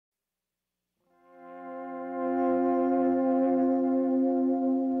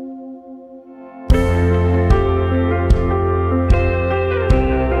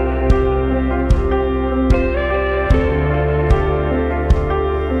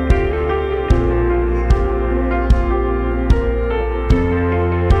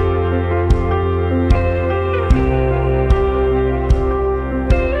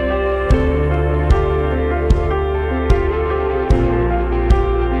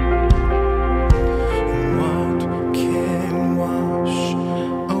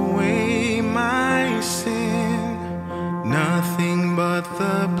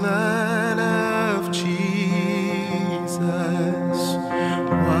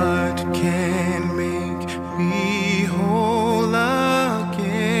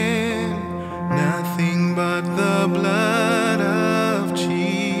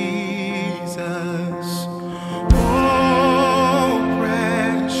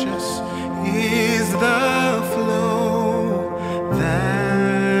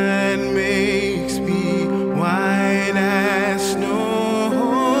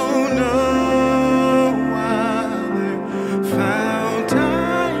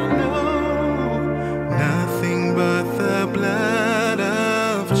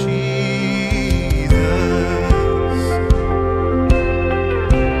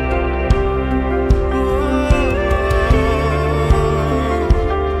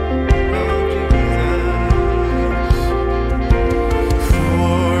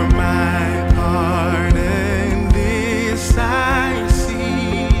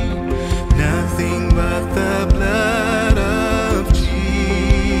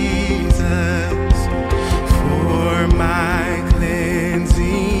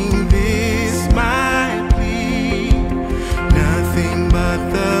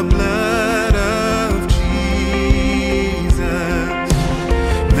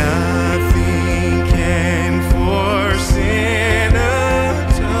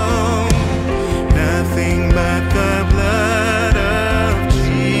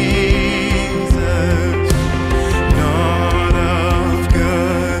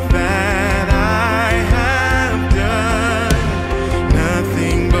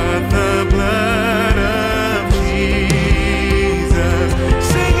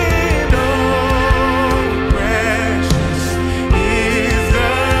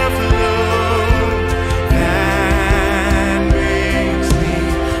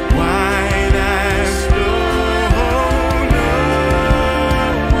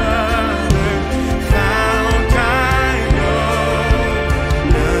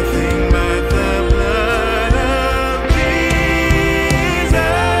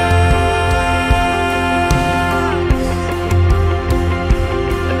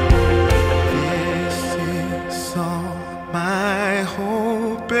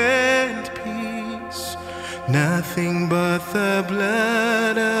Nothing but the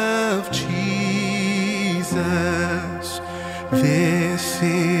blood of Jesus. This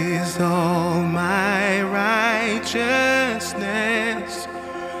is all my righteousness.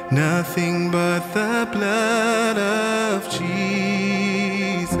 Nothing but the blood of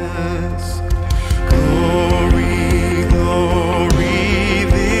Jesus. Glory, glory,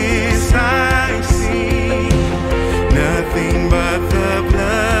 this I see. Nothing but the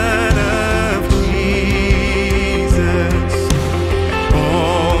blood of Jesus.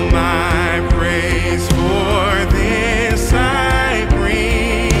 All my praise for this I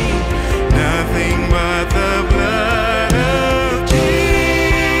bring. Nothing but the blood of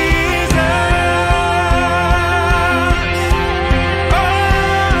Jesus. Oh,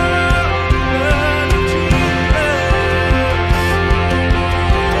 blood of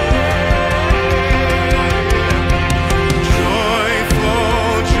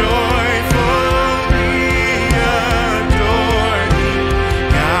Joyful, joyful, we adore thee,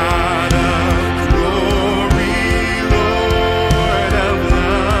 God of glory, Lord of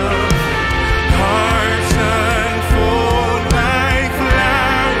love. Hearts unfold like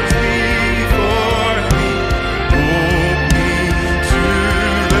flowers before thee. Hold me to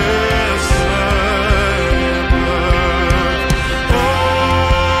the sun above.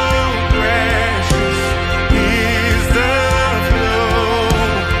 Oh, precious is the flow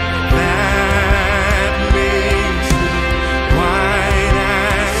that makes me white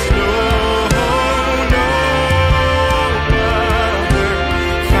as snow. No other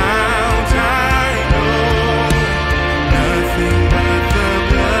fount I know. Nothing but the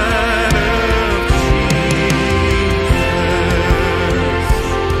blood of Jesus.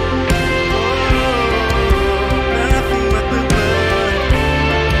 Nothing but the blood.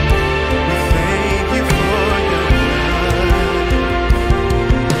 We thank you for your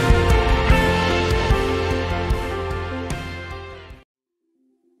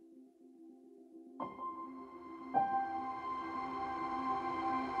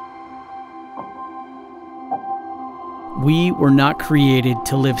We were not created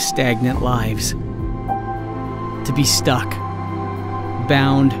to live stagnant lives, to be stuck,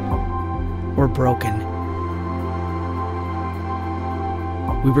 bound, or broken.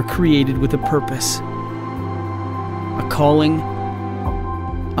 We were created with a purpose, a calling,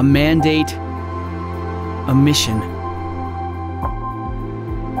 a mandate, a mission.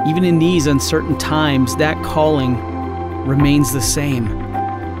 Even in these uncertain times, that calling remains the same: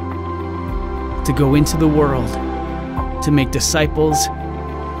 to go into the world, to make disciples,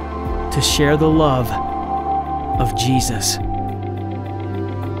 to share the love of Jesus.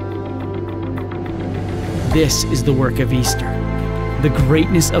 This is the work of Easter, the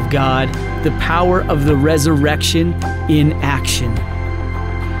greatness of God, the power of the resurrection in action.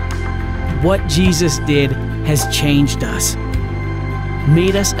 What Jesus did has changed us,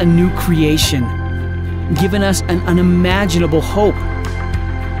 made us a new creation, given us an unimaginable hope.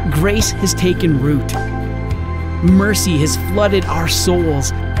 Grace has taken root. Mercy has flooded our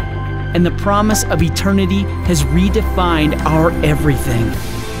souls, and the promise of eternity has redefined our everything.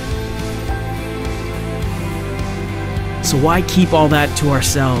 So why keep all that to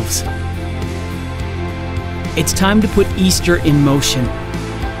ourselves? It's time to put Easter in motion,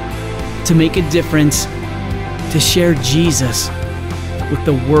 to make a difference, to share Jesus with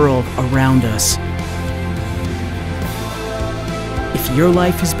the world around us. If your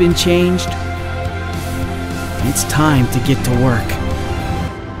life has been changed, it's time to get to work.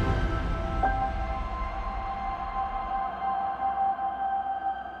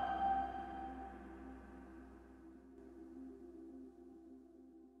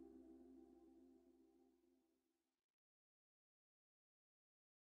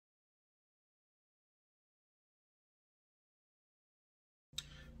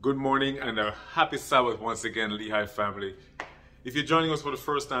 Good morning and a happy Sabbath once again, Lehigh family. If you're joining us for the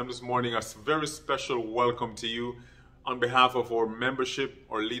first time this morning, a very special welcome to you on behalf of our membership,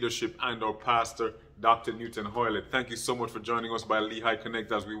 our leadership, and our pastor, Dr. Newton Hoilette. Thank you so much for joining us by Lehigh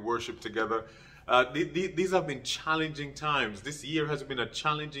Connect as we worship together. These have been challenging times. This year has been a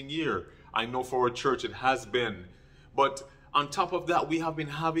challenging year. I know for our church it has been. But on top of that, we have been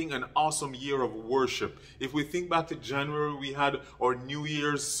having an awesome year of worship. If we think back to January, we had our New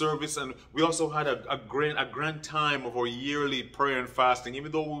Year's service, and we also had a grand time of our yearly prayer and fasting.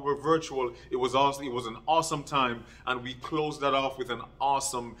 Even though we were virtual, it was an awesome time, and we closed that off with an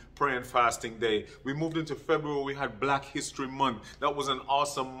awesome prayer and fasting day. We moved into February, we had Black History Month. That was an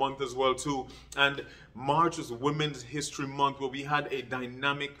awesome month as well too. And March was Women's History Month, where we had a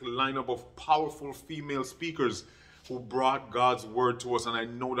dynamic lineup of powerful female speakers who brought God's word to us, and I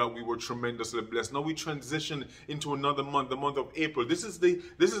know that we were tremendously blessed. Now we transition into another month, the month of April. This is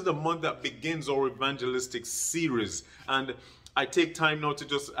the month that begins our evangelistic series, and I take time now to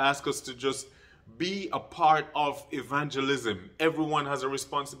just ask us to just be a part of evangelism. Everyone has a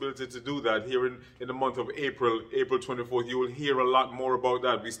responsibility to do that. Here in the month of April 24th, you will hear a lot more about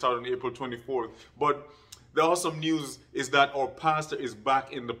that. We start on April 24th. But the awesome news is that our pastor is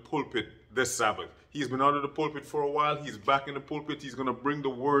back in the pulpit this Sabbath. He's been out of the pulpit for a while. He's back in the pulpit. He's going to bring the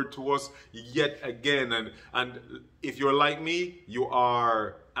word to us yet again. And if you're like me, you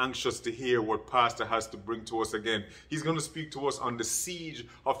are anxious to hear what Pastor has to bring to us again. He's going to speak to us on the siege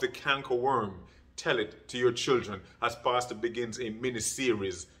of the Cankerworm. Tell it to your children as Pastor begins a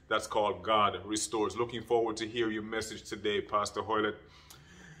mini-series that's called God Restores. Looking forward to hear your message today, Pastor Hoilette.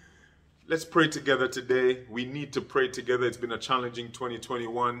 Let's pray together today. We need to pray together. It's been a challenging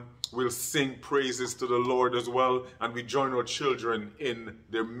 2021. We'll sing praises to the Lord as well, and we join our children in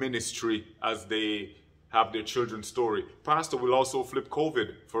their ministry as they have their children's story. Pastor will also flip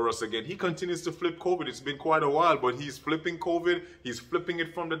COVID for us again. He continues to flip COVID. It's been quite a while, but he's flipping COVID. He's flipping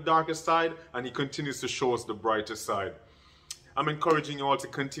it from the darkest side, and he continues to show us the brighter side. I'm encouraging you all to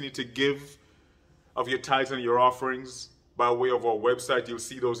continue to give of your tithes and your offerings by way of our website. You'll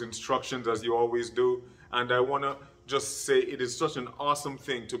see those instructions as you always do. And I want to just say it is such an awesome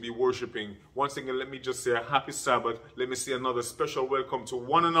thing to be worshiping. Once again, let me just say a happy Sabbath. Let me say another special welcome to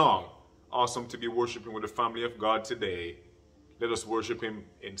one and all. Awesome to be worshiping with the family of God today. Let us worship Him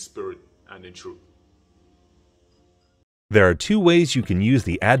in spirit and in truth. There are two ways you can use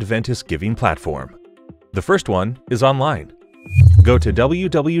the Adventist giving platform. The first one is online. Go to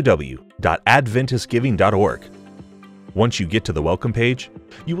www.adventistgiving.org. Once you get to the welcome page,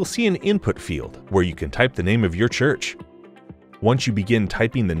 you will see an input field where you can type the name of your church. Once you begin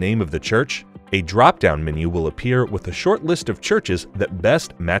typing the name of the church, a drop-down menu will appear with a short list of churches that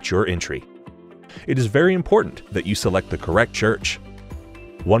best match your entry. It is very important that you select the correct church.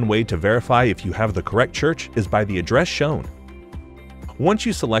 One way to verify if you have the correct church is by the address shown. Once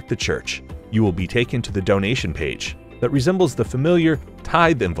you select the church, you will be taken to the donation page that resembles the familiar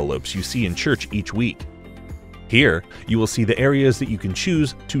tithe envelopes you see in church each week. Here, you will see the areas that you can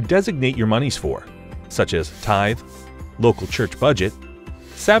choose to designate your monies for, such as tithe, local church budget,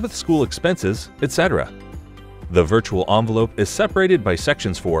 Sabbath school expenses, etc. The virtual envelope is separated by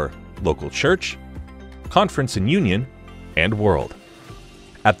sections for local church, conference and union, and world.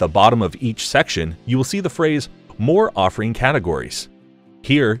 At the bottom of each section, you will see the phrase More Offering Categories.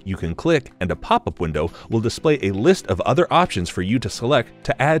 Here, you can click and a pop-up window will display a list of other options for you to select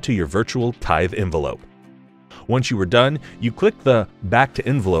to add to your virtual tithe envelope. Once you are done, you click the Back to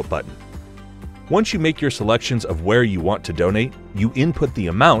Envelope button. Once you make your selections of where you want to donate, you input the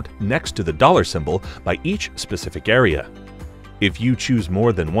amount next to the dollar symbol by each specific area. If you choose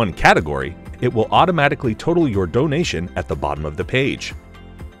more than one category, it will automatically total your donation at the bottom of the page.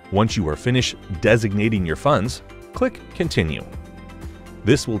 Once you are finished designating your funds, click Continue.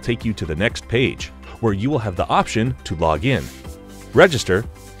 This will take you to the next page, where you will have the option to log in, register,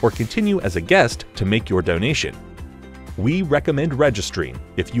 or continue as a guest to make your donation. We recommend registering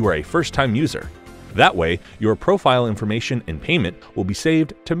if you are a first-time user. That way, your profile information and payment will be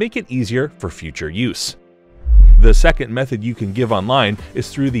saved to make it easier for future use. The second method you can give online is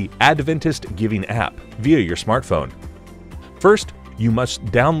through the Adventist Giving app via your smartphone. First, you must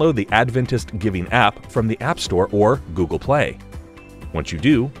download the Adventist Giving app from the App Store or Google Play. Once you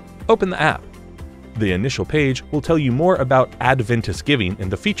do, open the app. The initial page will tell you more about Adventist Giving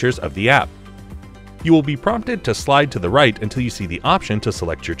and the features of the app. You will be prompted to slide to the right until you see the option to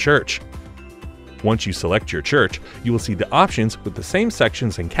select your church. Once you select your church, you will see the options with the same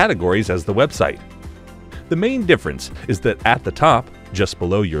sections and categories as the website. The main difference is that at the top, just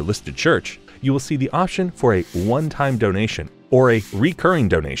below your listed church, you will see the option for a one-time donation or a recurring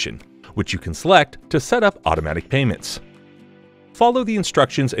donation, which you can select to set up automatic payments. Follow the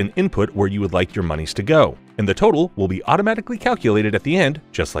instructions and input where you would like your monies to go, and the total will be automatically calculated at the end,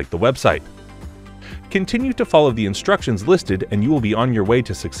 just like the website. Continue to follow the instructions listed and you will be on your way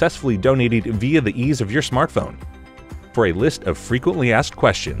to successfully donating via the ease of your smartphone. For a list of frequently asked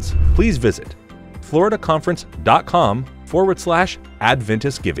questions, please visit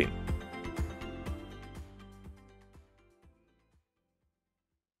floridaconference.com/AdventistGiving.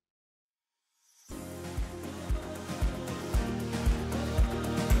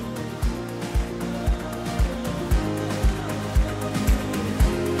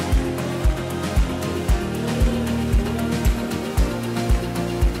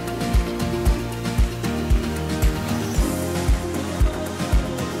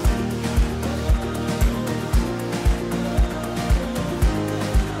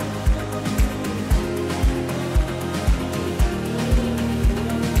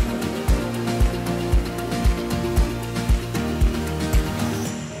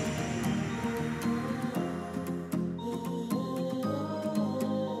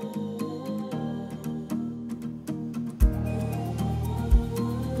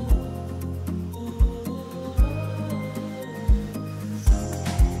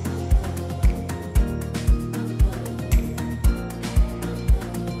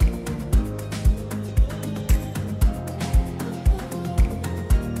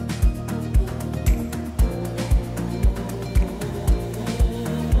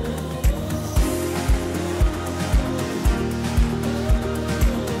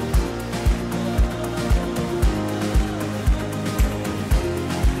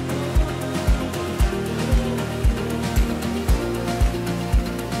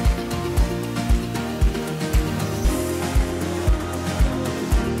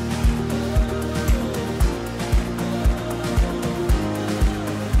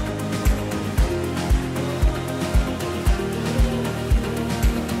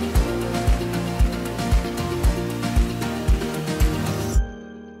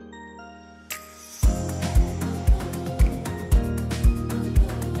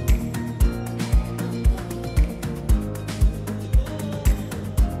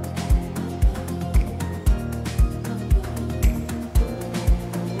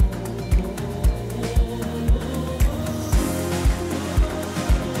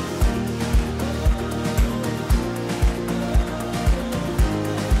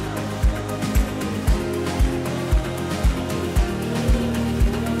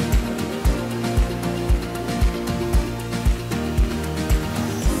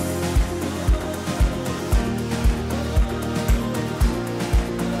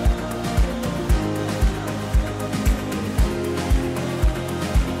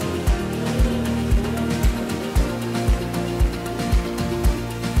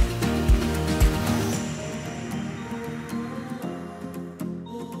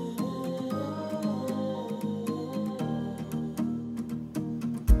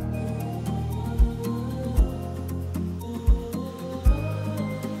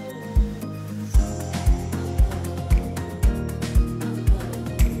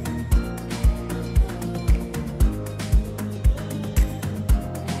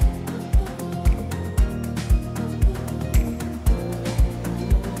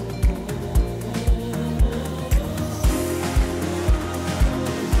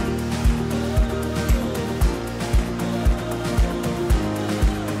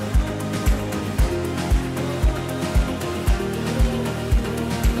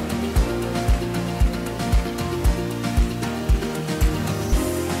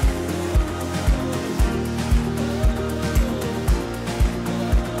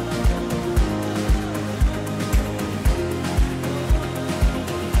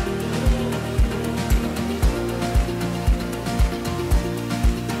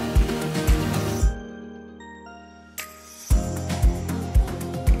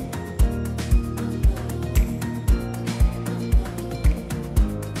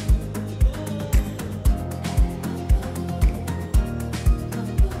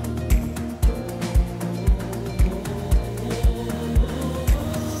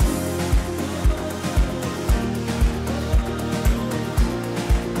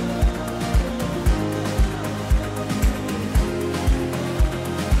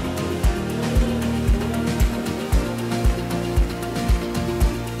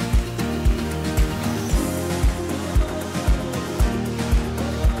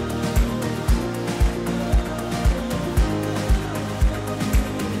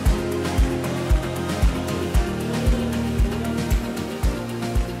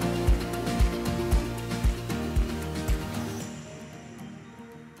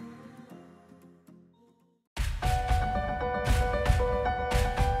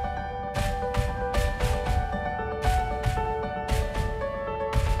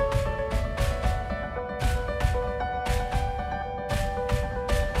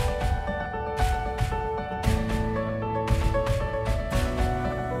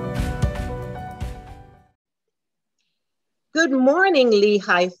 Good morning,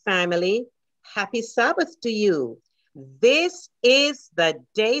 Lehigh family. Happy Sabbath to you. This is the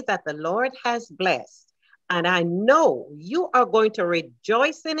day that the Lord has blessed, and I know you are going to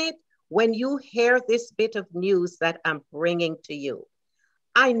rejoice in it when you hear this bit of news that I'm bringing to you.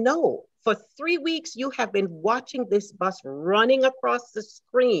 I know for 3 weeks you have been watching this bus running across the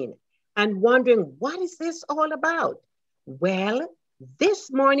screen and wondering, what is this all about? Well,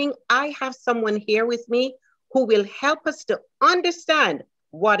 this morning I have someone here with me who will help us to understand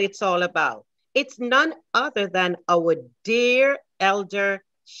what it's all about. It's none other than our dear Elder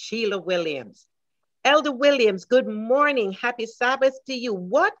Sheila Williams. Elder Williams, good morning. Happy Sabbath to you.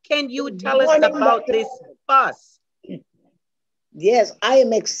 What can you tell us about this bus? Yes, I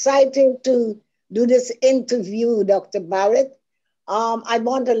am excited to do this interview, Dr. Barrett. I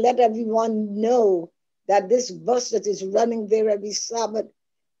want to let everyone know that this bus that is running there every Sabbath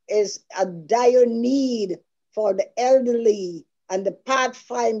is a dire need for the elderly and the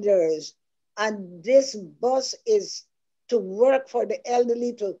pathfinders. And this bus is to work for the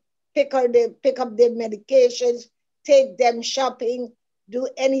elderly to pick up their medications, take them shopping, do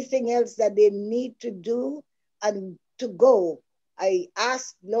anything else that they need to do and to go. I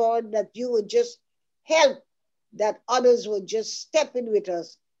ask, Lord, that you would just help, that others would just step in with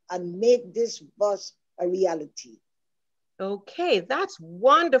us and make this bus a reality. Okay, that's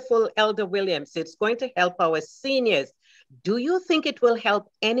wonderful, Elder Williams. It's going to help our seniors. Do you think it will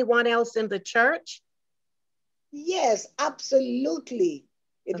help anyone else in the church? Yes, absolutely.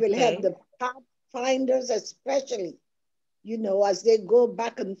 It will help the pathfinders especially. You know, as they go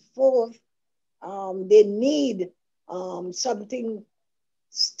back and forth, they need something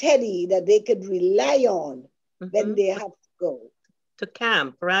steady that they could rely on when they have to go. To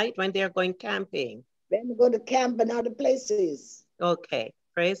camp, right? When they're going camping. When they go to camp and other places. Okay,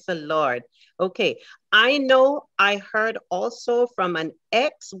 praise the Lord. Okay, I know I heard also from an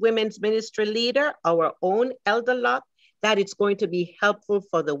ex-women's ministry leader, our own Elder Locke, that it's going to be helpful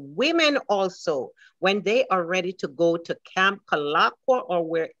for the women also when they are ready to go to Camp Kalakwa or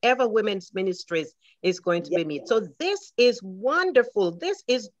wherever women's ministries is going to be meet. So this is wonderful. This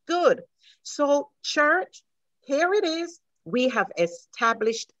is good. So church, here it is. We have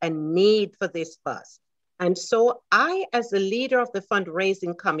established a need for this bus. And so I, as the leader of the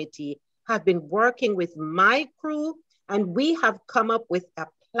fundraising committee, have been working with my crew, and we have come up with a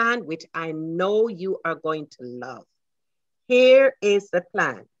plan which I know you are going to love. Here is the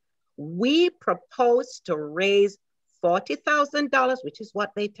plan. We propose to raise $40,000, which is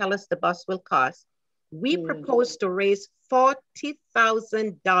what they tell us the bus will cost. We propose to raise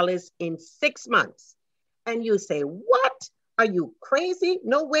 $40,000 in 6 months. And you say, what? Are you crazy?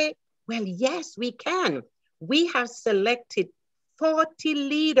 No way. Well, yes, we can. We have selected 40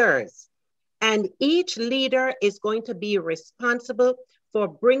 leaders, and each leader is going to be responsible for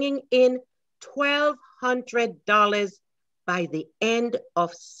bringing in $1,200 by the end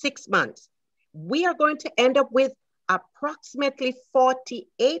of 6 months. We are going to end up with approximately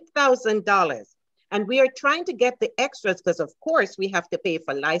 $48,000. And we are trying to get the extras because, of course, we have to pay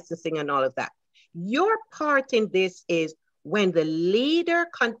for licensing and all of that. Your part in this is when the leader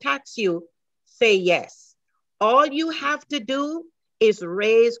contacts you, say yes. All you have to do is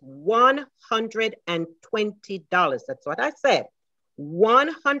raise $120. That's what I said.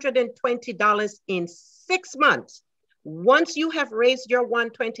 $120 in 6 months. Once you have raised your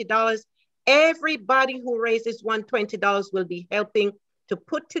 $120, everybody who raises $120 will be helping to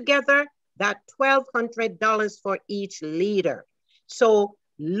put together that $1,200 for each leader. So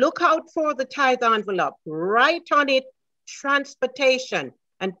look out for the tithe envelope. Write on it transportation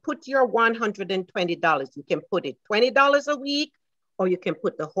and put your $120. You can put it $20 a week, or you can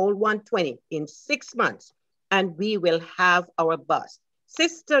put the whole $120 in 6 months, and we will have our bus.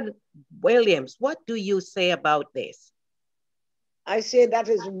 Sister Williams, what do you say about this? I say that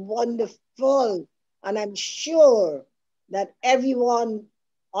is wonderful, and I'm sure that everyone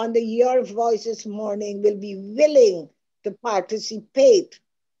on the Your Voice this morning will be willing to participate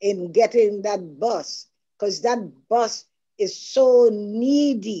in getting that bus, because that bus is so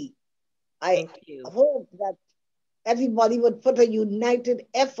needy. I hope that everybody would put a united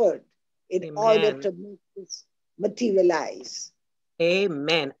effort in order to make this materialize.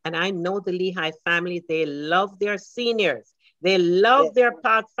 Amen. And I know the Lehigh family, they love their seniors. They love their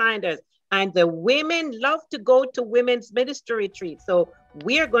pathfinders. And the women love to go to women's ministry retreats. So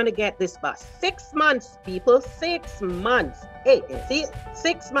we're going to get this bus. 6 months, people, 6 months. Hey, see,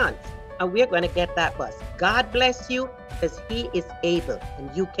 6 months. And we're going to get that bus. God bless you, because He is able and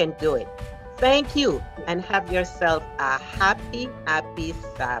you can do it. Thank you, and have yourself a happy, happy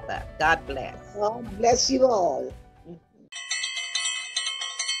Sabbath. God bless. God bless you all.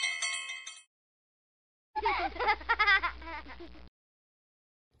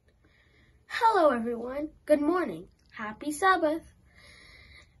 Hello everyone, good morning, happy Sabbath.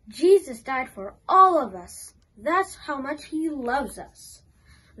 Jesus died for all of us. That's how much he loves us.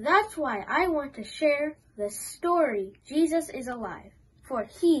 That's why I want to share the story Jesus is alive, for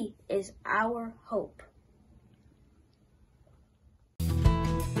he is our hope.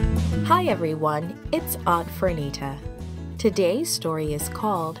 Hi everyone, it's Aunt Fernita. Today's story is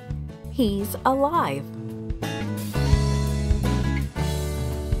called He's Alive.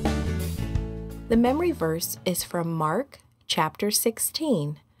 The memory verse is from Mark chapter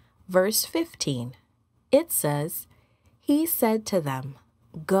 16, verse 15. It says, He said to them,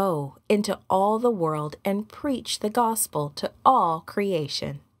 Go into all the world and preach the gospel to all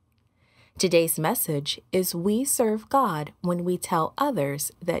creation. Today's message is we serve God when we tell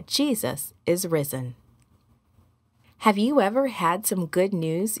others that Jesus is risen. Have you ever had some good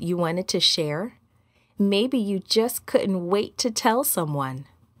news you wanted to share? Maybe you just couldn't wait to tell someone.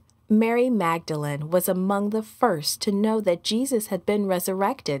 Mary Magdalene was among the first to know that Jesus had been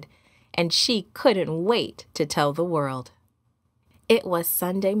resurrected, and she couldn't wait to tell the world. It was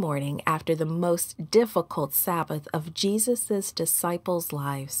Sunday morning after the most difficult Sabbath of Jesus' disciples'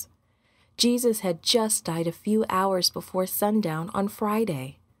 lives. Jesus had just died a few hours before sundown on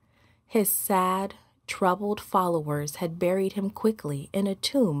Friday. His sad, troubled followers had buried him quickly in a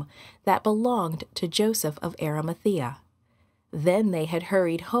tomb that belonged to Joseph of Arimathea. Then they had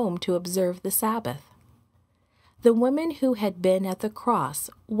hurried home to observe the Sabbath. The women who had been at the cross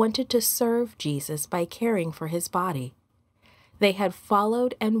wanted to serve Jesus by caring for his body. They had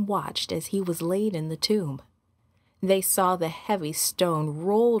followed and watched as he was laid in the tomb. They saw the heavy stone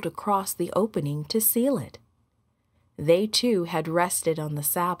rolled across the opening to seal it. They too had rested on the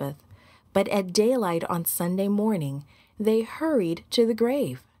Sabbath, but at daylight on Sunday morning, they hurried to the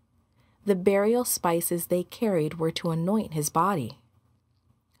grave. The burial spices they carried were to anoint his body.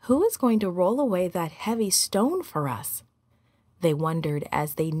 Who is going to roll away that heavy stone for us? They wondered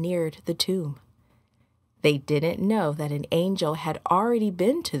as they neared the tomb. They didn't know that an angel had already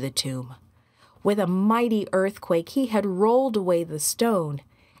been to the tomb. With a mighty earthquake, he had rolled away the stone,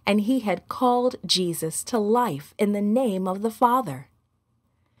 and he had called Jesus to life in the name of the Father.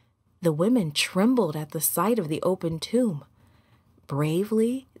 The women trembled at the sight of the open tomb.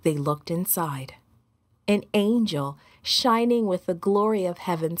 Bravely, they looked inside. An angel, shining with the glory of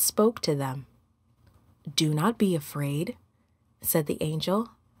heaven, spoke to them. "Do not be afraid," said the angel.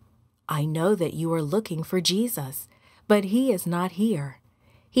 "I know that you are looking for Jesus, but he is not here.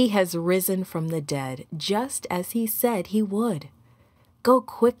 He has risen from the dead, just as he said he would. Go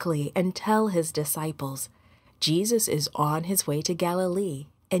quickly and tell his disciples, Jesus is on his way to Galilee,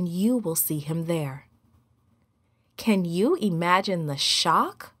 and you will see him there." Can you imagine the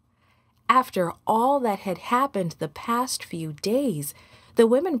shock? After all that had happened the past few days, the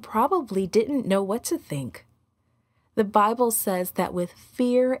women probably didn't know what to think. The Bible says that with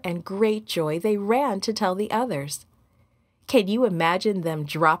fear and great joy they ran to tell the others. Can you imagine them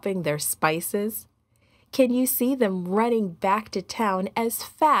dropping their spices? Can you see them running back to town as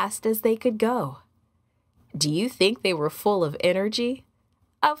fast as they could go? Do you think they were full of energy?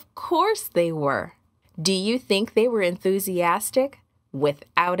 Of course they were. Do you think they were enthusiastic?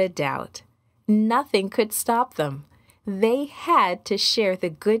 Without a doubt. Nothing could stop them. They had to share the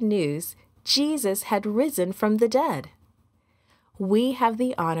good news. Jesus had risen from the dead. We have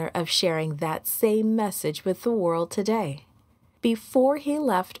the honor of sharing that same message with the world today. Before he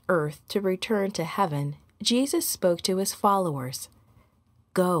left earth to return to heaven, Jesus spoke to his followers.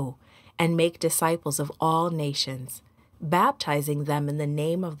 Go and make disciples of all nations, baptizing them in the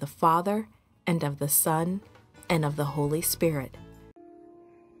name of the Father and of the Son and of the Holy Spirit.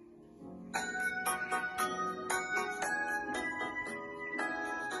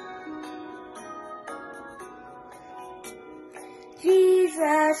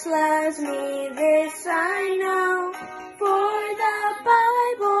 Jesus loves me, this I know, for the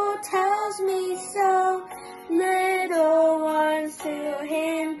Bible tells me so. Little ones to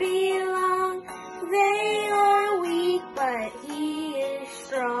him belong. They are weak, but he is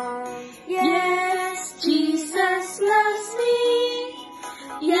strong. Yes, Jesus loves me.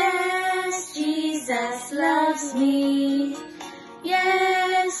 Yes, Jesus loves me.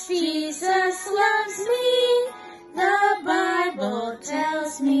 Yes, Jesus loves me. The Bible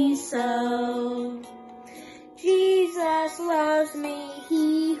tells me so. Jesus loves me,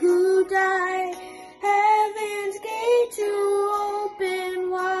 he who died, heaven's gate to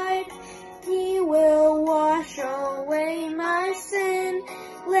open wide. He will wash away my sin,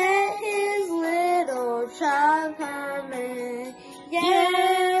 let his little child come in.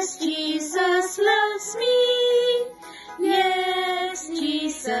 Yes, Jesus loves me.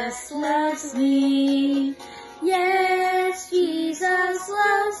 loves me. Yes, Jesus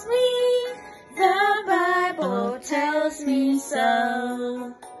loves me. The Bible tells me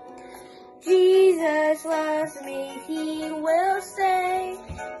so. Jesus loves me, he will say,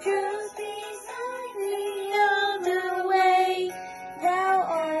 truth beside me all the way. Thou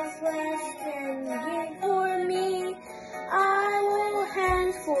art blessed and give for me. I will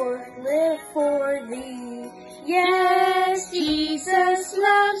henceforth live for thee. Yes, Jesus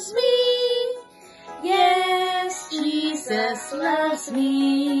loves me. Yes, Jesus loves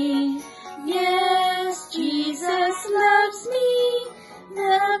me. Yes, Jesus loves me.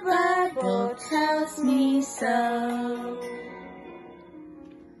 The Bible tells me so.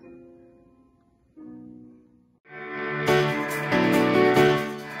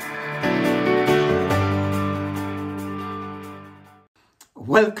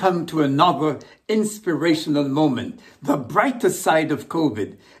 Welcome to another inspirational moment, the brighter side of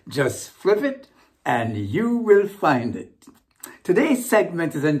COVID. Just flip it and you will find it. Today's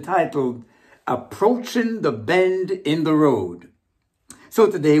segment is entitled, Approaching the Bend in the Road. So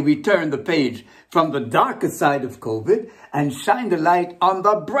today we turn the page from the darker side of COVID and shine the light on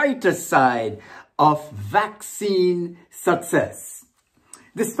the brighter side of vaccine success.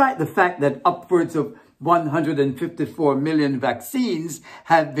 Despite the fact that upwards of 154 million vaccines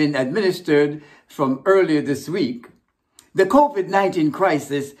have been administered from earlier this week, the COVID-19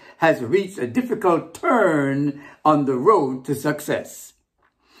 crisis has reached a difficult turn on the road to success.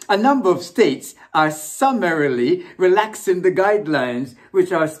 A number of states are summarily relaxing the guidelines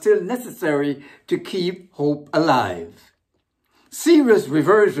which are still necessary to keep hope alive. Serious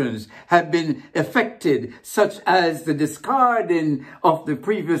reversions have been effected, such as the discarding of the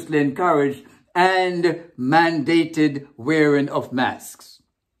previously encouraged and mandated wearing of masks.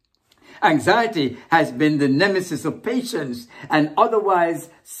 Anxiety has been the nemesis of patience and otherwise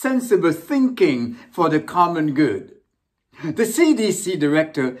sensible thinking for the common good. The CDC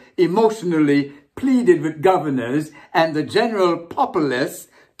director emotionally pleaded with governors and the general populace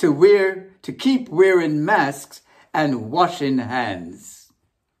to keep wearing masks and washing hands.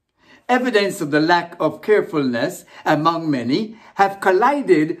 Evidence of the lack of carefulness among many have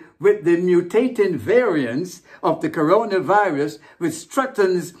collided with the mutating variants of the coronavirus, which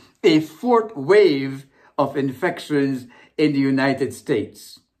threatens a fourth wave of infections in the United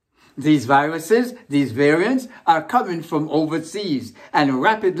States. These viruses, these variants, are coming from overseas and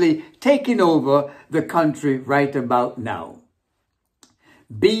rapidly taking over the country right about now.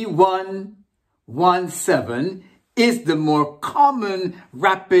 B117 is the more common,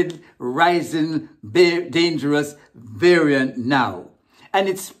 rapid, rising, dangerous variant now. And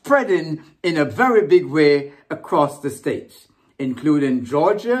it's spreading in a very big way across the states, including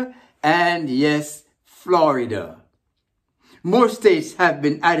Georgia and, yes, Florida. More states have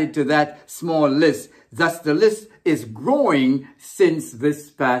been added to that small list. Thus, the list is growing since this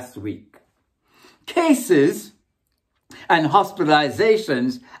past week. Cases and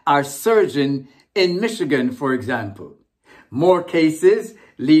hospitalizations are surging in Michigan, for example. More cases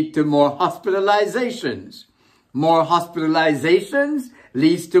lead to more hospitalizations. More hospitalizations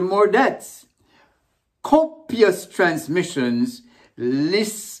leads to more deaths. Copious transmissions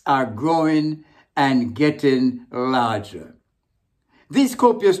lists are growing and getting larger. These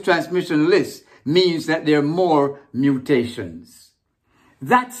copious transmission lists means that there are more mutations.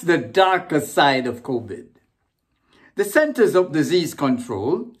 That's the darker side of COVID. The Centers of Disease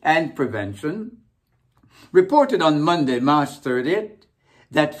Control and Prevention reported on Monday, March 30th,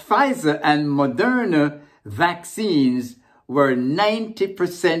 that Pfizer and Moderna vaccines were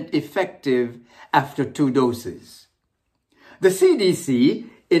 90% effective after 2 doses. The CDC,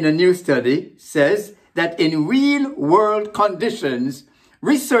 in a new study, says that in real-world conditions,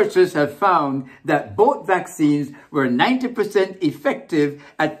 researchers have found that both vaccines were 90% effective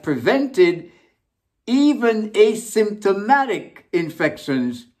at preventing even asymptomatic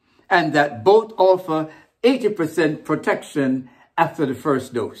infections, and that both offer 80% protection after the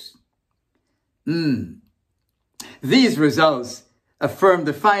first dose. These results affirm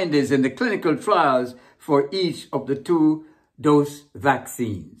the findings in the clinical trials for each of the 2-dose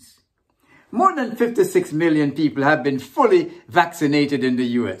vaccines. More than 56 million people have been fully vaccinated in the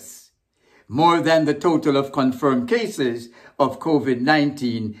U.S., more than the total of confirmed cases of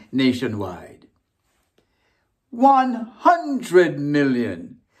COVID-19 nationwide. 100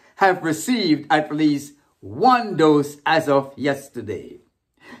 million have received at least 1 dose as of yesterday.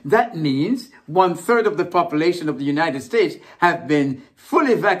 That means 1/3 of the population of the United States have been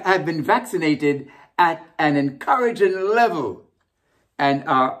vaccinated at an encouraging level and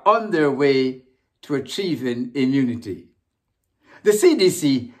are on their way to achieving immunity. The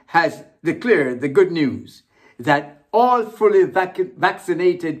CDC has declare the good news that all fully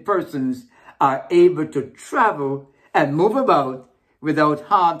vaccinated persons are able to travel and move about without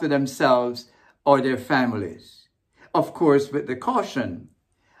harm to themselves or their families. Of course, with the caution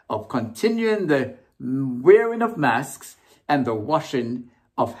of continuing the wearing of masks and the washing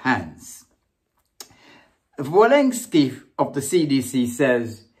of hands. Walensky of the CDC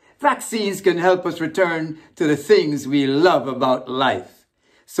says, vaccines can help us return to the things we love about life.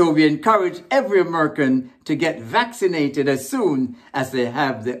 So we encourage every American to get vaccinated as soon as they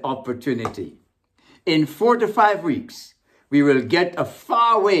have the opportunity. In 4 to 5 weeks, we will get a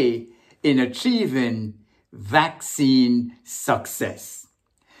far way in achieving vaccine success.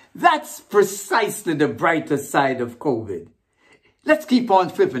 That's precisely the brighter side of COVID. Let's keep on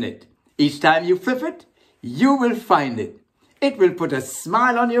flipping it. Each time you flip it, you will find it. It will put a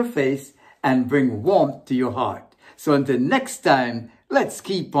smile on your face and bring warmth to your heart. So until next time, let's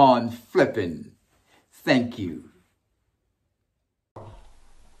keep on flipping. Thank you.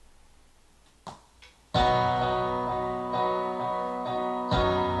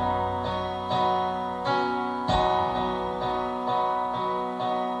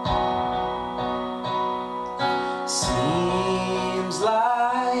 Seems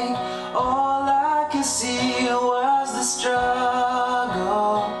like all I could see was the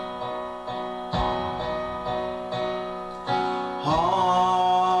struggle,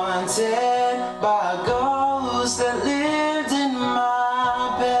 haunted by ghosts that lived in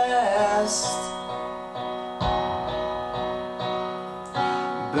my past,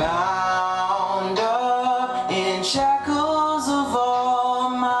 bound up in shackles of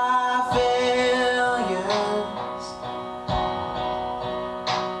all my failures.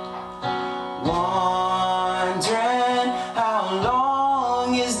 Wondering how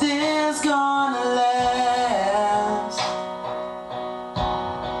long is this gonna last?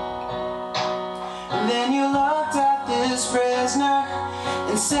 And then you looked at this prisoner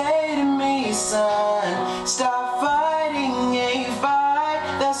and say to me, son, stop fighting a fight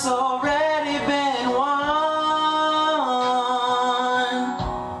that's already been won.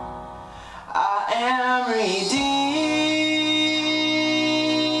 I am redeemed.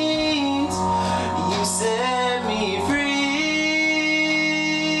 You set me free.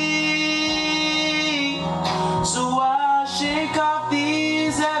 So I'll shake off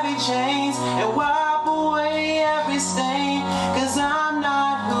these heavy chains and wipe away every stain, 'cause I'm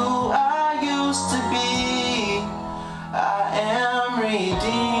not who I used to be. I am redeemed.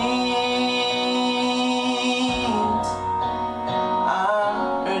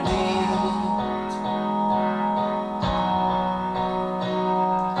 I'm redeemed.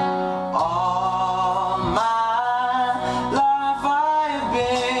 All my life I have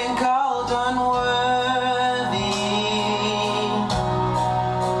been called unworthy,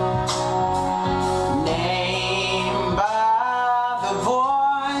 named by the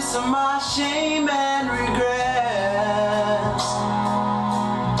voice of my shame and regrets.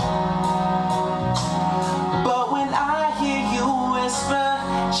 But when I hear you whisper,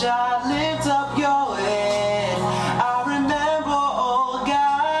 child, lift up your head, I remember, oh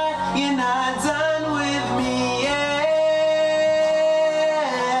God, you're not done with me yet.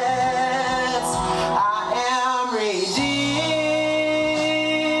 I am redeemed.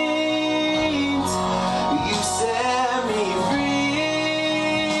 You set me free.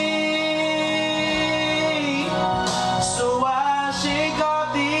 So I shake off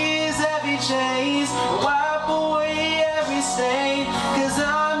these heavy chains, wipe away every stain, 'cause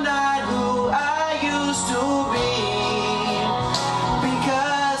I'm not who I used to be.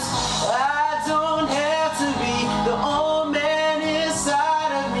 Because I don't have to be the old man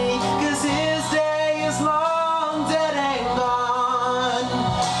inside of me, 'cause his day is long dead and gone.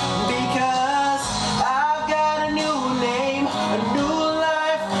 Because I've got a new name, a new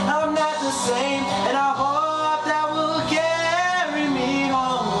life, I'm not the same, and I hope that will carry me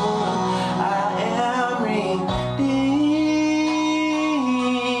home. I am redeemed.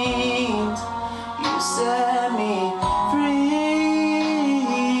 You set me free.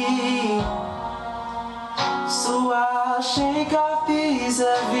 So I'll shake off these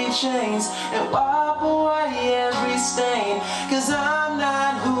heavy chains and wipe away every stain, 'cause I'm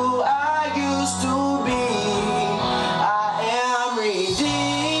not who I used to be. I am redeemed.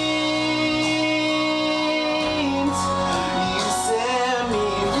 You set me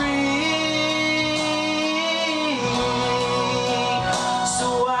free. So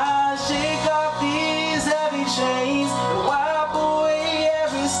I'll shake off these heavy chains and wipe away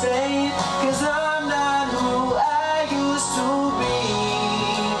every stain, 'cause I'm not who I used to be.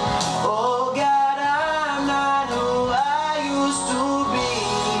 Oh God, I'm not who I used to be.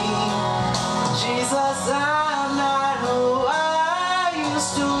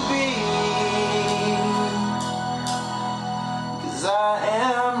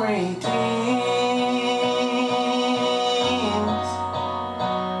 redeems.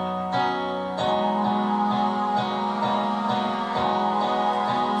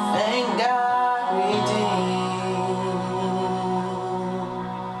 Thank God redeems.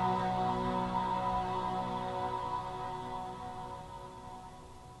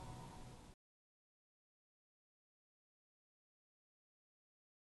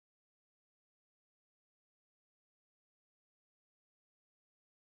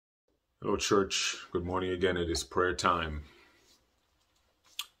 Hello, church. Good morning again. It is prayer time.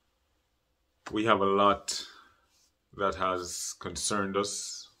 We have a lot that has concerned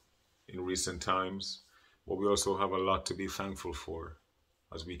us in recent times, but we also have a lot to be thankful for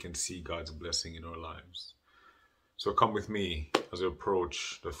as we can see God's blessing in our lives. So come with me as we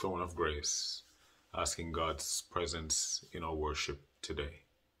approach the throne of grace, asking God's presence in our worship today.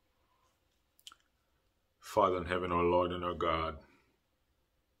 Father in heaven, our Lord and our God,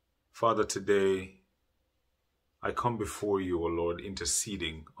 Father, today I come before you, O Lord,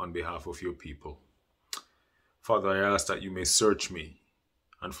 interceding on behalf of your people. Father, I ask that you may search me.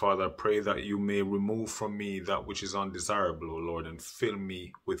 And Father, I pray that you may remove from me that which is undesirable, O Lord, and fill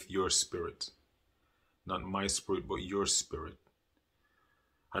me with your spirit. Not my spirit, but your spirit.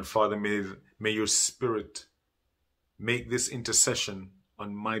 And Father, may your spirit make this intercession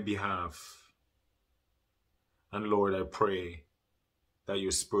on my behalf. And Lord, I pray that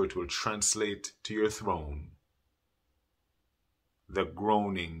your spirit will translate to your throne the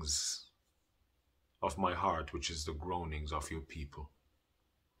groanings of my heart, which is the groanings of your people.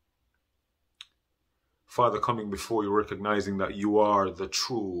 Father, coming before you, recognizing that you are the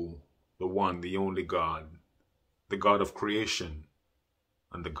true, the one, the only God, the God of creation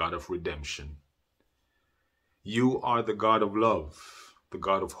and the God of redemption. You are the God of love, the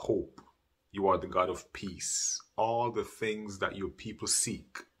God of hope. You are the God of peace. All the things that your people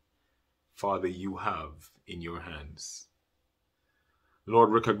seek, Father, you have in your hands.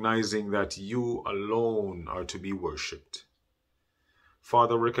 Lord, recognizing that you alone are to be worshipped.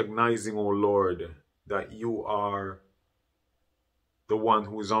 Father, recognizing, O Lord, that you are the one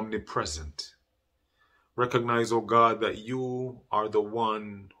who is omnipresent. Recognize, O God, that you are the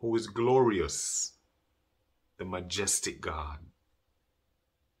one who is glorious, the majestic God,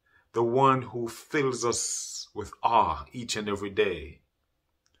 the one who fills us with awe each and every day.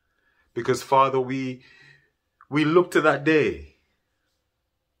 Because, Father, we look to that day.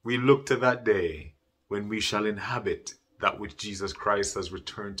 We look to that day when we shall inhabit that which Jesus Christ has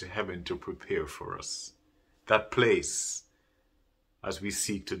returned to heaven to prepare for us. That place as we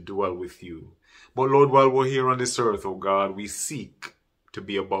seek to dwell with you. But Lord, while we're here on this earth, oh God, we seek to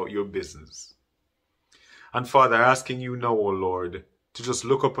be about your business. And Father, asking you now, oh Lord, to just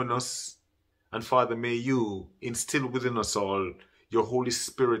look upon us. And Father, may you instill within us all your Holy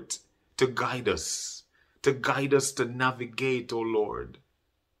Spirit to guide us to navigate, oh Lord,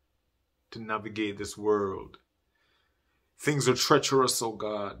 to navigate this world. Things are treacherous, oh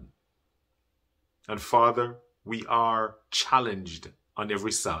God. And Father, we are challenged on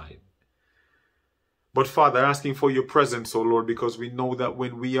every side. But Father, asking for your presence, oh Lord, because we know that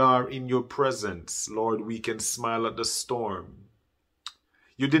when we are in your presence, Lord, we can smile at the storm.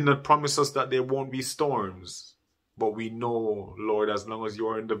 You did not promise us that there won't be storms, but we know, Lord, as long as you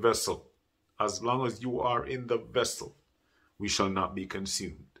are in the vessel, as long as you are in the vessel, we shall not be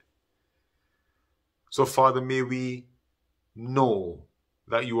consumed. So Father, may we know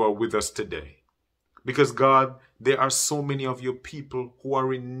that you are with us today. Because God, there are so many of your people who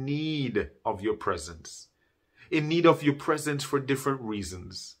are in need of your presence. In need of your presence for different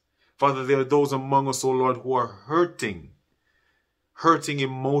reasons. Father, there are those among us, oh Lord, who are hurting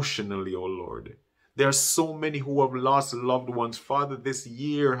emotionally, oh Lord. There are so many who have lost loved ones. Father, this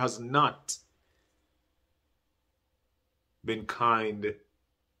year has not been kind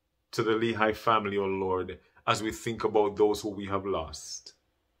to the Lehi family, oh Lord, as we think about those who we have lost.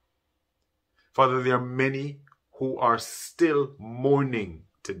 Father, there are many who are still mourning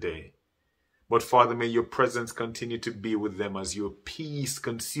today. But Father, may your presence continue to be with them as your peace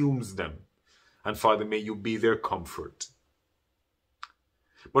consumes them. And Father, may you be their comfort.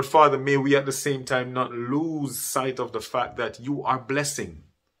 But Father, may we at the same time not lose sight of the fact that you are blessing.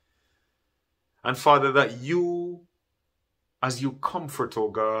 And Father, that you, as you comfort, oh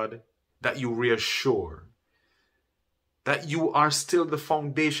God, that you reassure. That you are still the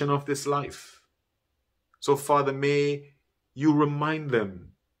foundation of this life. So, Father, may you remind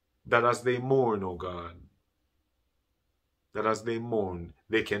them that as they mourn, oh God, that as they mourn,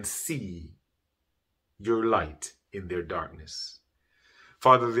 they can see your light in their darkness.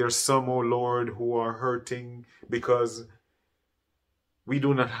 Father, there are some, oh Lord, who are hurting because We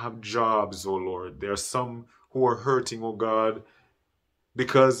do not have jobs, oh Lord. There are some who are hurting, oh God,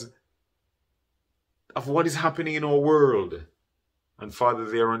 because of what is happening in our world. And Father,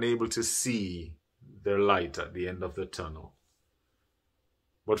 they are unable to see their light at the end of the tunnel.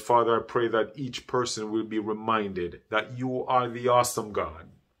 But Father, I pray that each person will be reminded that you are the awesome God,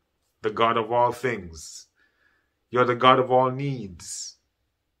 the God of all things. You're the God of all needs.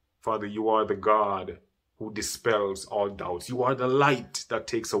 Father, you are the God who dispels all doubts. You are the light that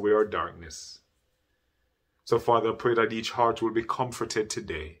takes away our darkness. So Father, I pray that each heart will be comforted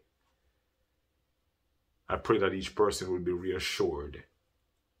today. I pray that each person will be reassured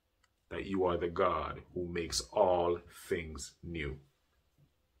that you are the God who makes all things new.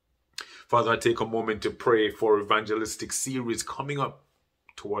 Father, I take a moment to pray for evangelistic series coming up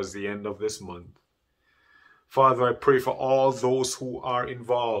towards the end of this month. Father, I pray for all those who are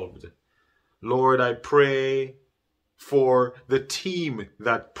involved. Lord, I pray for the team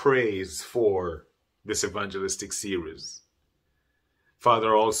that prays for this evangelistic series.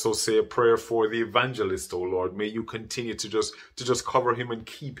 Father, I also say a prayer for the evangelist, oh Lord. May you continue to just cover him and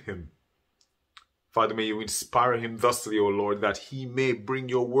keep him. Father, may you inspire him thusly, O Lord, that he may bring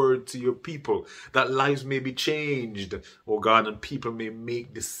your word to your people, that lives may be changed, O God, and people may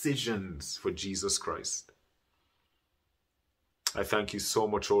make decisions for Jesus Christ. I thank you so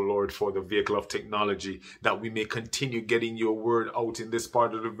much, O Lord, for the vehicle of technology, that we may continue getting your word out in this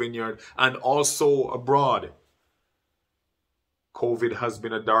part of the vineyard and also abroad. COVID has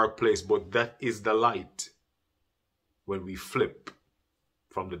been a dark place, but that is the light when we flip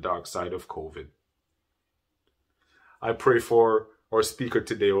from the dark side of COVID. I pray for our speaker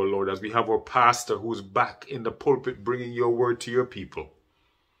today, O Lord, as we have our pastor who's back in the pulpit bringing your word to your people.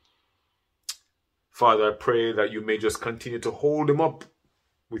 Father, I pray that you may just continue to hold him up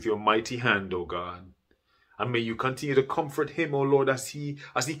with your mighty hand, O God. And may you continue to comfort him, O Lord, as he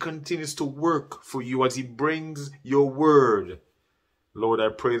continues to work for you, as he brings your word. Lord, I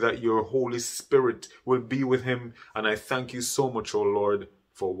pray that your Holy Spirit will be with him. And I thank you so much, O Lord,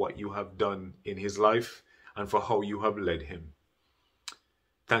 for what you have done in his life and for how you have led him.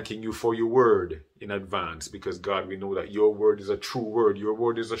 Thanking you for your word in advance, because God, we know that your word is a true word. Your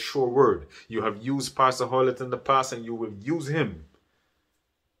word is a sure word. You have used Pastor Hoilette in the past, and you will use him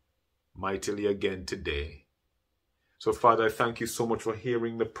mightily again today. So, Father, I thank you so much for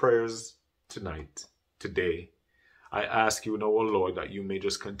hearing the prayers tonight, today. I ask you now, O Lord, that you may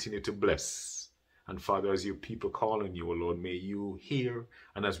just continue to bless. And Father, as your people call on you, O Lord, may you hear.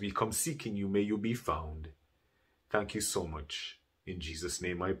 And as we come seeking you, may you be found. Thank you so much. In Jesus'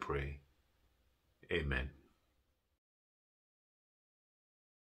 name I pray. Amen.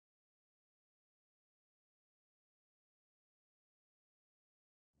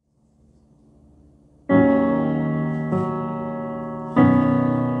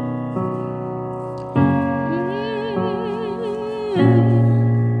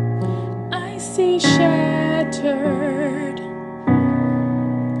 I see shattered,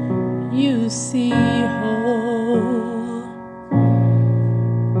 you see whole.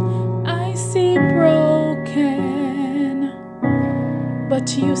 I see broken,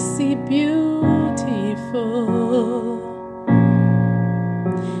 but you see beautiful.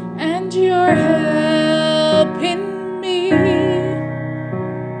 And you're helping me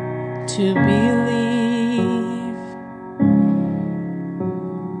to believe.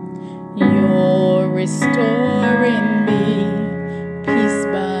 You're restoring me piece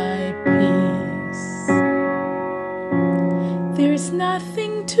by piece. There's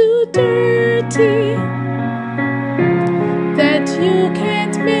nothing too dirty that you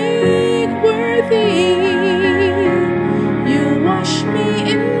can't make worthy. You wash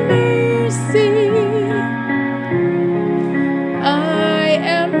me in mercy. I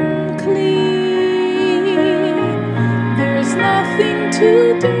am clean. There's nothing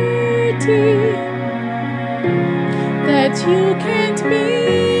too dirty that you can't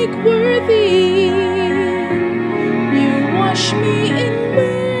make worthy. You wash me in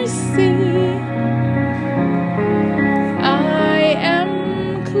mercy. I am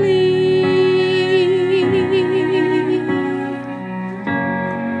clean.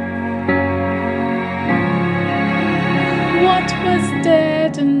 What was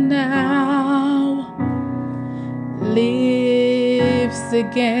dead now lives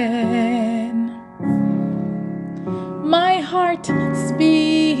again. My heart is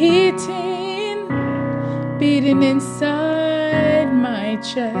beating inside my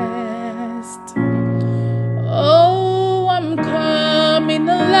chest. Oh, I'm coming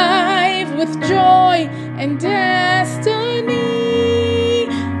alive with joy and destiny.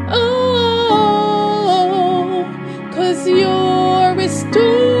 Oh, 'cause you're restoring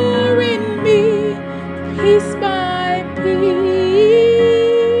restore in me piece by piece.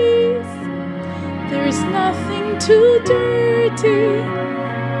 There is nothing too dirty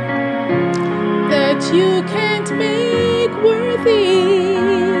that you can't make worthy.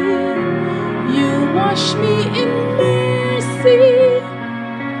 You wash me in mercy.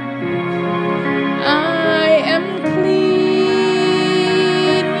 I am clean,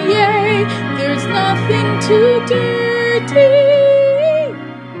 yea, there's nothing too dirty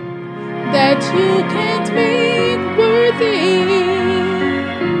that you can't make worthy.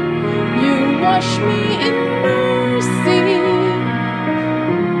 You wash me in mercy.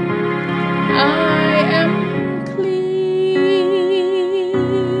 I am clean.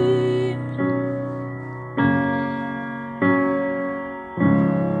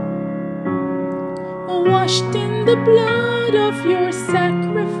 Washed in the blood of your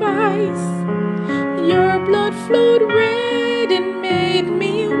sacrifice, your blood flowed red and made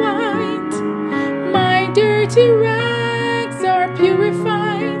me white. My dirty rags are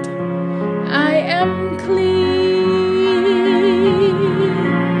purified. I am clean.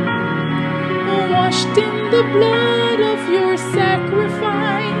 Washed in the blood of your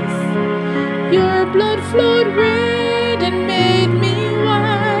sacrifice, your blood flowed red and made me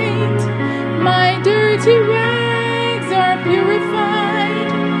white. My dirty rags are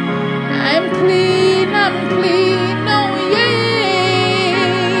purified. I'm clean, oh yea.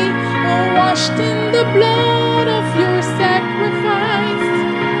 Washed in the blood of your sacrifice,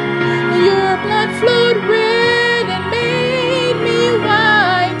 your blood flowed red and made me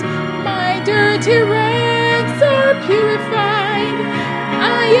white. My dirty rags are purified.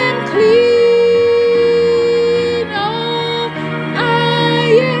 I am clean, oh, I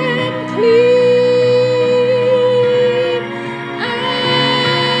am clean. I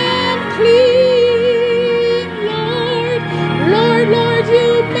am clean, Lord, Lord, Lord,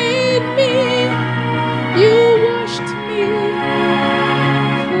 you made me, you washed me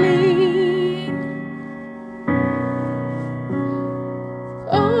clean.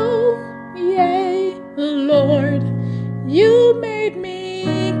 Oh, yea, Lord, you made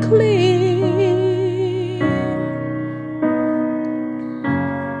me clean.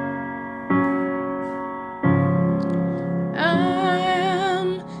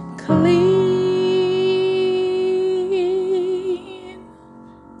 I'm clean.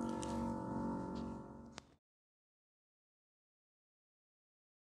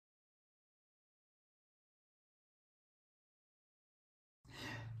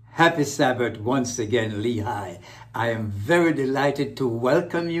 Happy Sabbath once again, Lehigh. I am very delighted to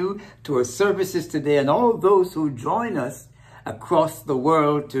welcome you to our services today and all those who join us across the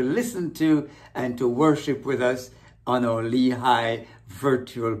world to listen to and to worship with us on our Lehigh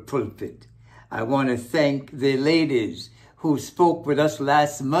virtual pulpit. I want to thank the ladies who spoke with us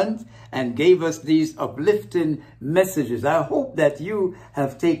last month and gave us these uplifting messages. I hope that you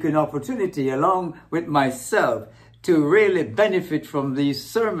have taken opportunity along with myself to really benefit from these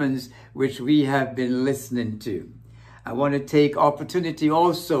sermons which we have been listening to. I want to take opportunity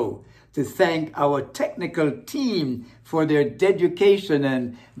also to thank our technical team for their dedication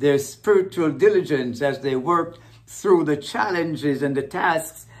and their spiritual diligence as they worked through the challenges and the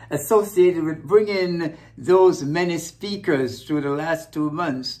tasks associated with bringing those many speakers through the last 2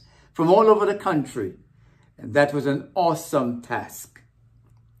 months from all over the country. And that was an awesome task.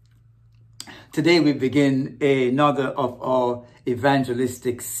 Today we begin another of our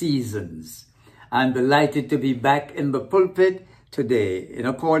evangelistic seasons. I'm delighted to be back in the pulpit today. In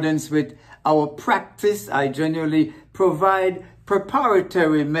accordance with our practice, I generally provide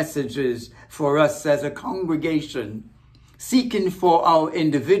preparatory messages for us as a congregation, seeking for our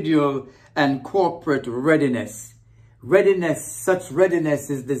individual and corporate readiness. Such readiness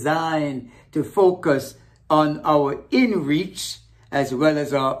is designed to focus on our in-reach as well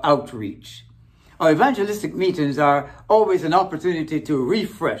as our outreach. Our evangelistic meetings are always an opportunity to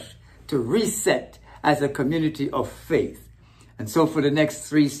refresh, to reset as a community of faith. And so for the next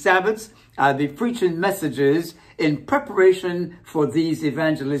 3 Sabbaths, I'll be preaching messages in preparation for these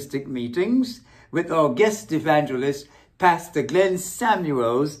evangelistic meetings with our guest evangelist, Pastor Glenn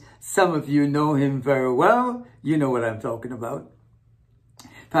Samuels. Some of you know him very well. You know what I'm talking about.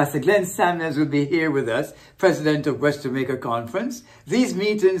 Pastor Glenn Samuels will be here with us, President of West Jamaica Conference. These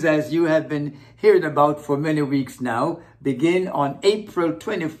meetings, as you have been hearing about for many weeks now, begin on April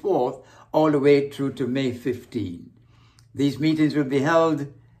 24th all the way through to May 15. These meetings will be held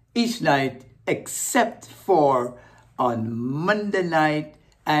each night except for on Monday night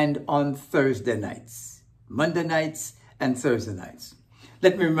and on Thursday nights. Monday nights and Thursday nights.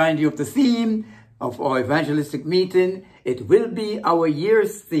 Let me remind you of the theme of our evangelistic meeting. It will be our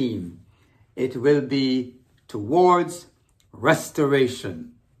year's theme. It will be towards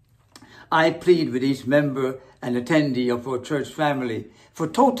restoration. I plead with each member and attendee of our church family for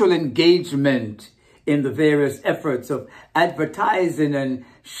total engagement in the various efforts of advertising and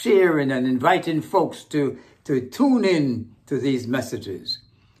sharing and inviting folks to tune in to these messages.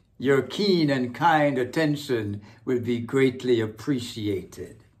 Your keen and kind attention will be greatly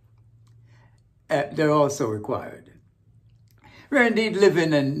appreciated. They're also required. We're indeed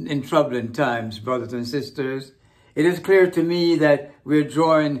living in troubling times, brothers and sisters. It is clear to me that we're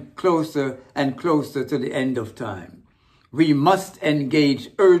drawing closer and closer to the end of time. We must engage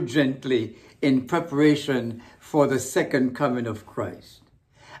urgently in preparation for the second coming of Christ.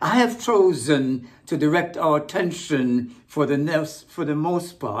 I have chosen to direct our attention for the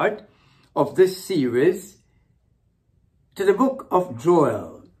most part of this series to the book of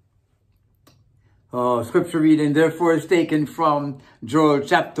Joel. Scripture reading, therefore, is taken from Joel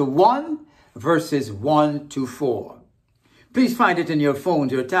chapter 1, verses 1 to 4. Please find it in your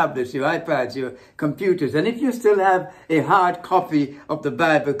phones, your tablets, your iPads, your computers. And if you still have a hard copy of the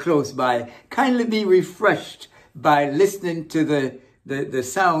Bible close by, kindly be refreshed by listening to the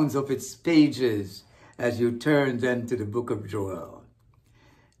sounds of its pages as you turn them to the book of Joel.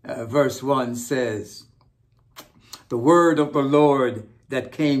 Verse 1 says, "The word of the Lord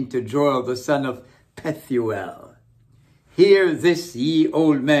that came to Joel, the son of Pethuel. Hear this, ye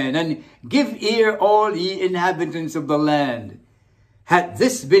old men, and give ear, all ye inhabitants of the land. Had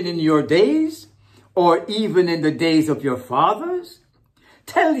this been in your days, or even in the days of your fathers?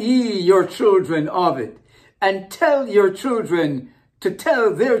 Tell ye your children of it, and tell your children to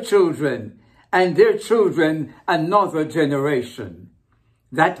tell their children, and their children another generation.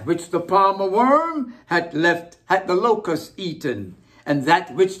 That which the palmer worm had left had the locust eaten, and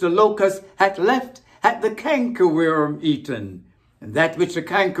that which the locust had left had the cankerworm eaten, and that which the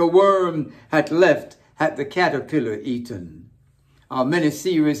cankerworm had left had the caterpillar eaten." Our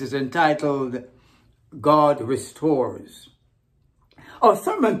mini-series is entitled, God Restores. Our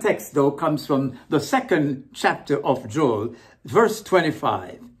sermon text, though, comes from the 2nd chapter of Joel, verse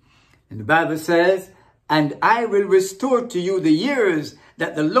 25. And the Bible says, "And I will restore to you the years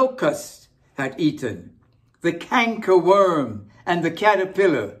that the locust had eaten, the cankerworm and the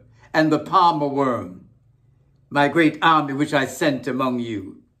caterpillar and the palmer worm, my great army which I sent among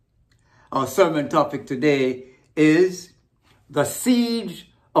you." Our sermon topic today is the siege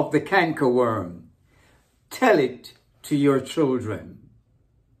of the cankerworm. Tell it to your children.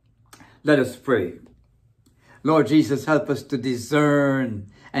 Let us pray. Lord Jesus, help us to discern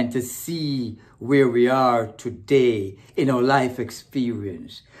and to see where we are today in our life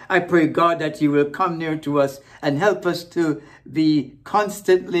experience. I pray, God, that you will come near to us and help us to be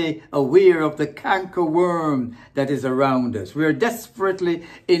constantly aware of the cankerworm that is around us. We are desperately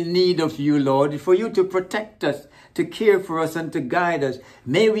in need of you, Lord, for you to protect us, to care for us, and to guide us.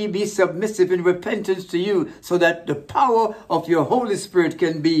 May we be submissive in repentance to you so that the power of your Holy Spirit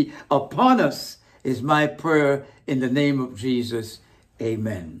can be upon us, is my prayer in the name of Jesus.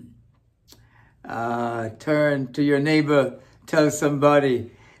 Amen. Turn to your neighbor, tell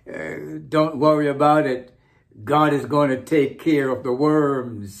somebody, don't worry about it. God is going to take care of the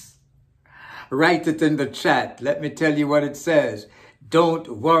worms. Write it in the chat. Let me tell you what it says.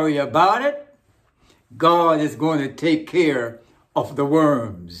 Don't worry about it. God is going to take care of the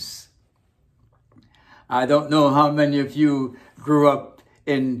worms. I don't know how many of you grew up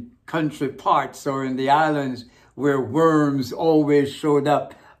in country parts or in the islands where worms always showed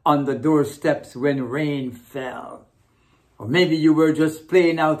up on the doorsteps when rain fell. Or maybe you were just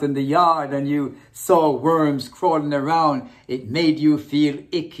playing out in the yard and you saw worms crawling around. It made you feel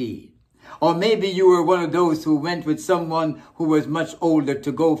icky. Or maybe you were one of those who went with someone who was much older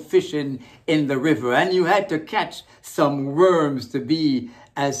to go fishing in the river, and you had to catch some worms to be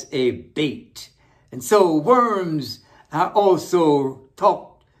as a bait. And so worms are also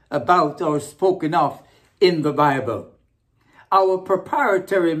talked about or spoken of in the Bible. Our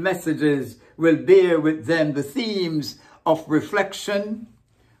preparatory messages will bear with them the themes of reflection,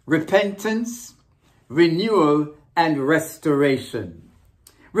 repentance, renewal, and restoration.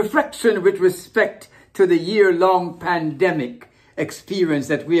 Reflection with respect to the year-long pandemic experience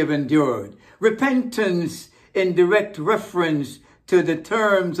that we have endured. Repentance in direct reference to the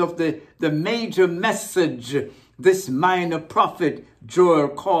terms of the major message this minor prophet Joel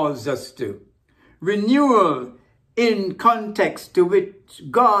calls us to. Renewal in context to which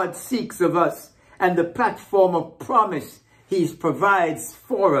God seeks of us and the platform of promise he provides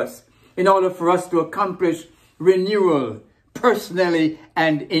for us in order for us to accomplish renewal personally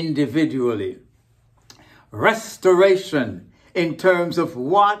and individually. restoration in terms of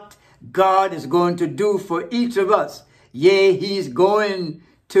what God is going to do for each of us. Yea, he's going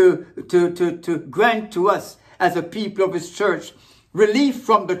to grant to us as a people of his church relief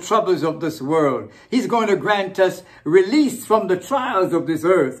from the troubles of this world. He's going to grant us release from the trials of this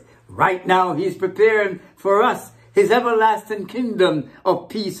earth. Right now, he's preparing for us his everlasting kingdom of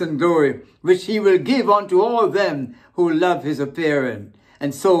peace and glory, which he will give unto all them who love his appearing.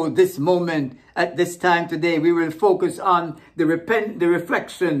 And so this moment, at this time today, we will focus on the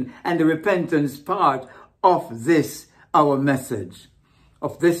reflection and the repentance part of this, our message,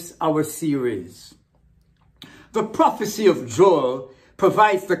 of this, our series. The prophecy of Joel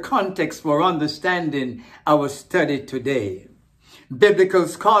provides the context for understanding our study today. Biblical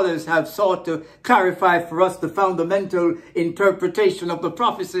scholars have sought to clarify for us the fundamental interpretation of the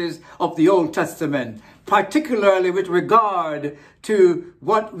prophecies of the Old Testament, particularly with regard to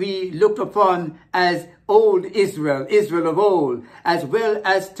what we look upon as old Israel, Israel of old, as well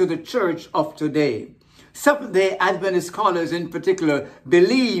as to the church of today. Seventh-day Adventist scholars in particular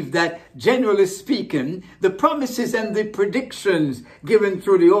believe that, generally speaking, the promises and the predictions given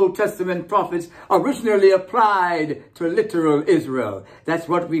through the Old Testament prophets originally applied to literal Israel. That's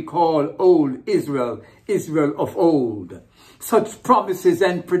what we call old Israel, Israel of old. Such promises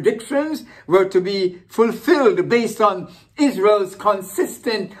and predictions were to be fulfilled based on Israel's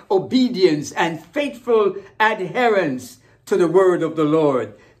consistent obedience and faithful adherence to the word of the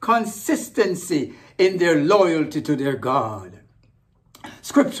Lord. Consistency in their loyalty to their God.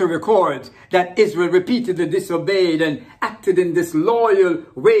 Scripture records that Israel repeatedly disobeyed and acted in disloyal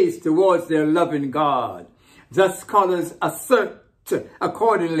ways towards their loving God. Thus, scholars assert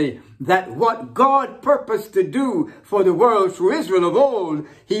accordingly that what God purposed to do for the world through Israel of old,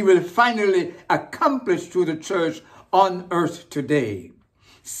 he will finally accomplish through the church on earth today.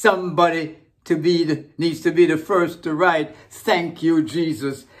 Somebody needs to be the first to write, "Thank you,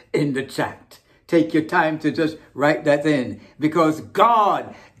 Jesus," in the chat. Take your time to just write that in, because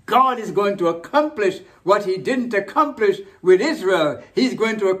God is going to accomplish what he didn't accomplish with Israel. He's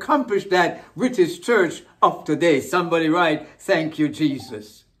going to accomplish that with his church of today. Somebody write, "Thank you,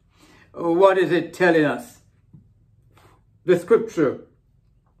 Jesus." What is it telling us? The scripture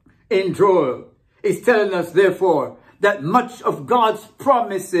in Joel is telling us, therefore, that much of God's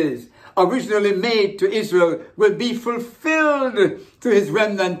promises originally made to Israel will be fulfilled to his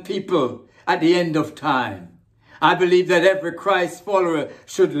remnant people at the end of time. I believe that every Christ follower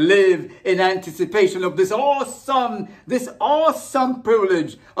should live in anticipation of this awesome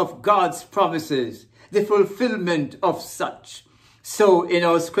privilege of God's promises, the fulfillment of such. So in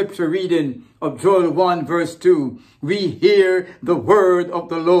our scripture reading of Joel 1 verse 2, we hear the word of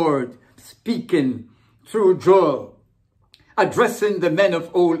the Lord speaking through Joel, addressing the men of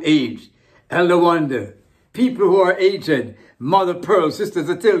old age, Elder Wonder, people who are aged, Mother Pearl, Sister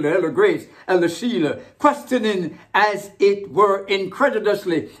Zatilda, Elder Grace, Elder Sheila, questioning as it were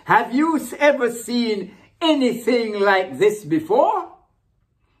incredulously, "Have you ever seen anything like this before?"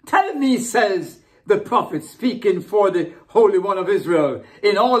 "Tell me," says the prophet speaking for the Holy One of Israel,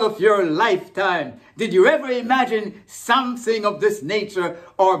 "in all of your lifetime, did you ever imagine something of this nature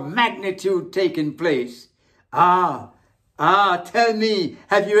or magnitude taking place? Tell me,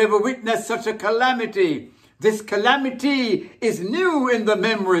 have you ever witnessed such a calamity? This calamity is new in the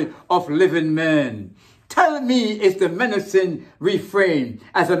memory of living men. Tell me," is the menacing refrain.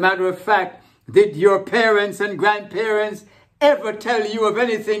 As a matter of fact, did your parents and grandparents ever tell you of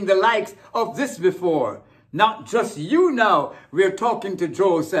anything the likes of this before? Not just you now, we're talking to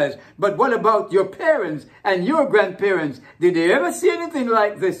Joel says, but what about your parents and your grandparents? Did they ever see anything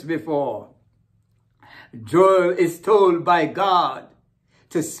like this before? Joel is told by God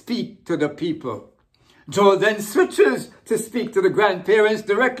to speak to the people. Joel then switches to speak to the grandparents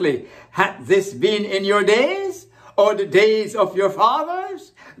directly. "Had this been in your days or the days of your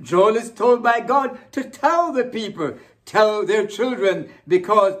fathers?" Joel is told by God to tell the people, tell their children,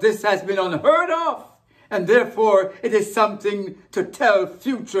 because this has been unheard of. And therefore, it is something to tell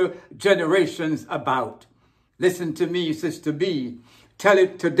future generations about. Listen to me, Sister B. Tell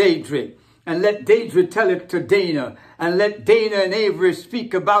it to Daedry. And let Daedry tell it to Dana. And let Dana and Avery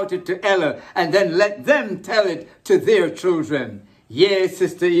speak about it to Ella. And then let them tell it to their children. Yes,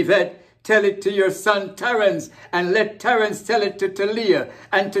 Sister Yvette, tell it to your son Terence. And let Terence tell it to Talia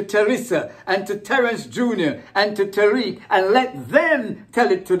and to Teresa and to Terence Jr. and to Tariq. And let them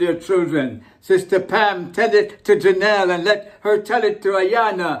tell it to their children. Sister Pam, tell it to Janelle and let her tell it to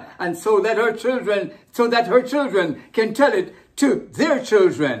Ayana. And so that her children can tell it to their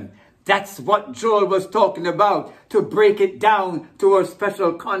children. That's what Joel was talking about, to break it down to our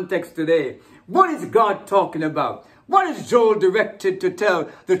special context today. What is God talking about? What is Joel directed to tell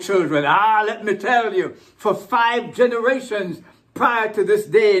the children? Let me tell you, for 5 generations prior to this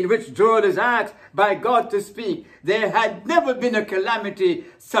day in which Joel is asked by God to speak, there had never been a calamity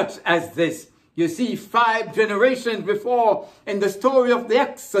such as this. You see, 5 generations before, in the story of the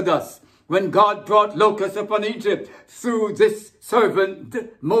Exodus, when God brought locusts upon Egypt through this servant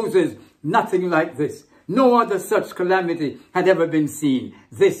Moses, nothing like this. No other such calamity had ever been seen.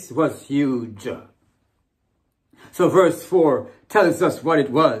 This was huge. So verse 4 tells us what it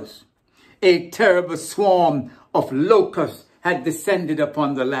was. A terrible swarm of locusts had descended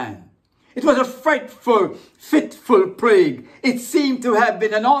upon the land. It was a frightful, fitful plague. It seemed to have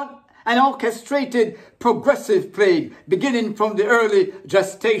been an orchestrated, progressive plague, beginning from the early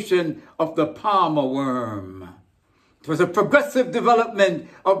gestation of the palmer worm. It was a progressive development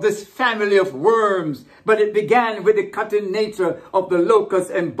of this family of worms, but it began with the cutting nature of the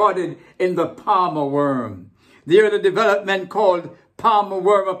locust embodied in the palmer worm. The early development called palmer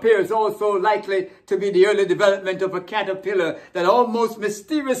worm appears also likely to be the early development of a caterpillar that almost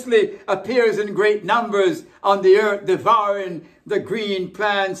mysteriously appears in great numbers on the earth, devouring the green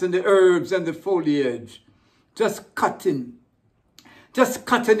plants and the herbs and the foliage. Just cutting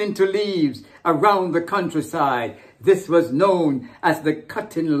into leaves around the countryside. This was known as the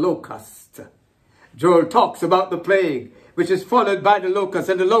cutting locust. Joel talks about the plague, which is followed by the locust,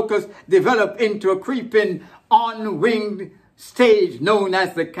 and the locust developed into a creeping, on-winged stage known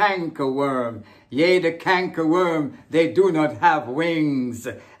as the cankerworm. Yea, the cankerworm, they do not have wings.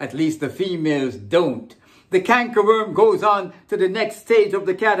 At least the females don't. The cankerworm goes on to the next stage of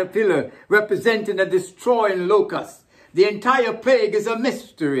the caterpillar, representing a destroying locust. The entire plague is a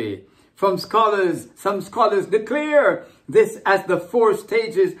mystery. Some scholars declare this as the 4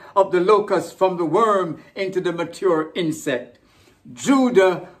 stages of the locust, from the worm into the mature insect.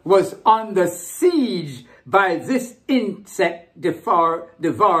 Judah was under siege by this insect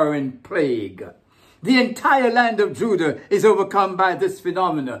devouring plague. The entire land of Judah is overcome by this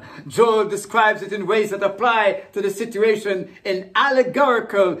phenomena. Joel describes it in ways that apply to the situation in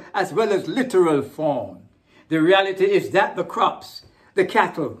allegorical as well as literal form. The reality is that the crops, the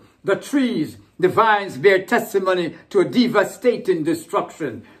cattle, the trees, the vines bear testimony to a devastating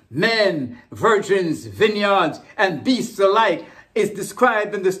destruction. Men, virgins, vineyards, and beasts alike is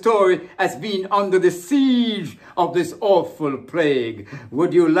described in the story as being under the siege of this awful plague.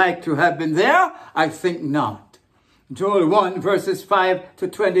 Would you like to have been there? I think not. Joel 1 verses 5 to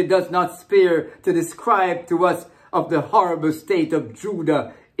 20 does not spare to describe to us of the horrible state of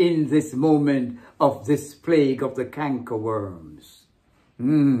Judah in this moment of this plague of the cankerworms.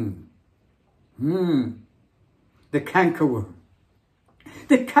 The cankerworm.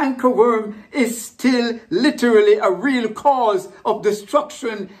 The cankerworm is still literally a real cause of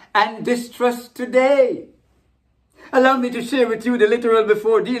destruction and distress today. Allow me to share with you the literal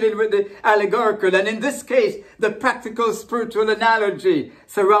before dealing with the allegorical, and in this case, the practical spiritual analogy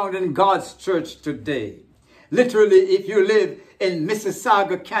surrounding God's church today. Literally, if you live in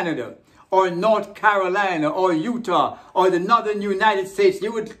Mississauga, Canada, or North Carolina, or Utah, or the northern United States,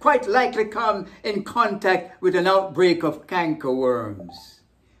 you would quite likely come in contact with an outbreak of cankerworms.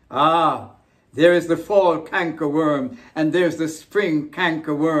 There is the fall cankerworm, and there's the spring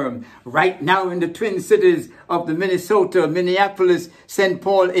cankerworm. Right now in the Twin Cities of the Minnesota, Minneapolis, St.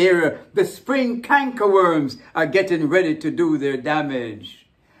 Paul area, the spring cankerworms are getting ready to do their damage.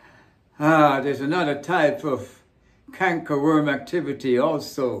 There's another type of cankerworm activity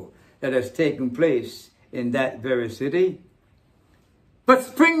also that has taken place in that very city. But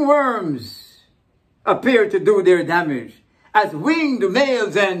spring worms appear to do their damage as winged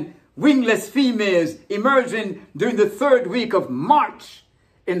males and wingless females emerging during the 3rd week of March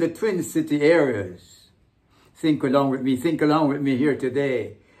in the Twin City areas. Think along with me here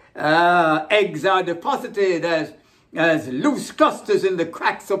today. Eggs are deposited as loose clusters in the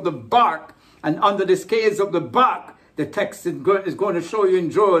cracks of the bark and under the scales of the bark. The text is going to show you in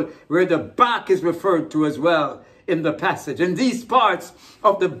Joel where the bark is referred to as well in the passage. In these parts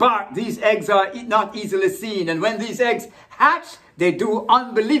of the bark, these eggs are not easily seen. And when these eggs hatch, they do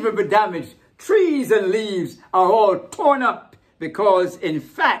unbelievable damage. Trees and leaves are all torn up because, in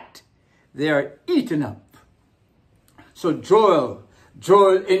fact, they are eaten up. So Joel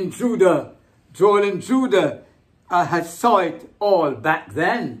in Judah had saw it all back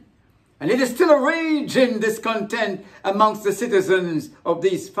then. And it is still a raging discontent amongst the citizens of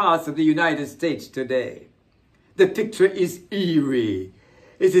these parts of the United States today. The picture is eerie.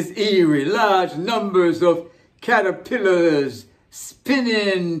 It is eerie. Large numbers of caterpillars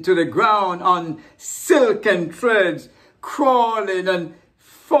spinning to the ground on silken threads, crawling and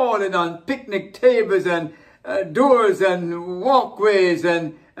falling on picnic tables and doors and walkways,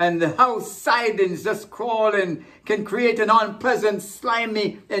 and the house sidings just crawling can create an unpleasant,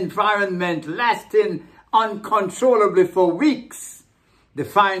 slimy environment lasting uncontrollably for weeks,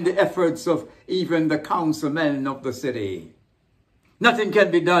 defying the efforts of even the councilmen of the city. Nothing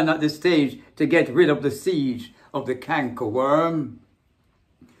can be done at this stage to get rid of the siege of the cankerworm.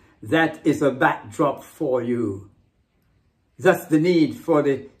 That is a backdrop for you. Thus the need for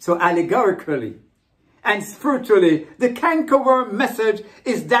so allegorically and spiritually, the cankerworm message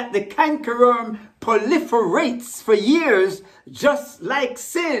is that the cankerworm proliferates for years, just like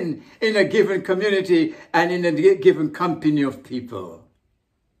sin in a given community and in a given company of people.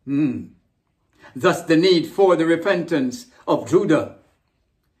 Thus the need for the repentance of Judah.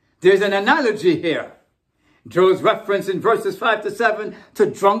 There's an analogy here. Joel's reference in verses 5 to 7 to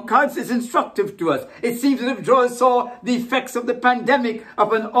drunkards is instructive to us. It seems as if Joel saw the effects of the pandemic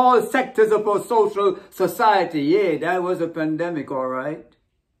upon all sectors of our social society. Yeah, that was a pandemic, all right.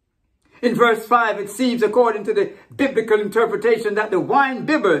 In verse 5, it seems, according to the biblical interpretation, that the wine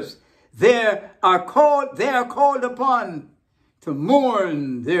bibbers, they are called upon to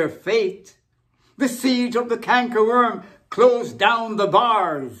mourn their fate. The siege of the cankerworm closed down the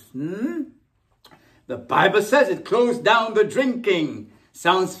bars. The Bible says it closed down the drinking.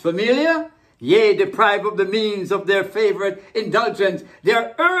 Sounds familiar? Yea, deprived of the means of their favorite indulgence, they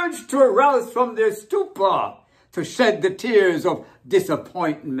are urged to arouse from their stupor, to shed the tears of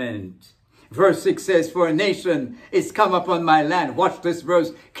disappointment. Verse 6 says, for a nation is come upon my land. Watch this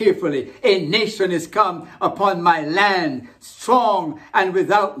verse carefully. A nation is come upon my land, strong and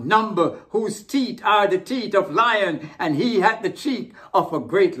without number, whose teeth are the teeth of lion, and he hath the cheek of a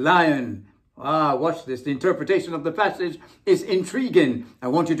great lion. Watch this. The interpretation of the passage is intriguing. I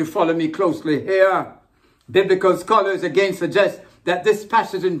want you to follow me closely here. Biblical scholars again suggest that this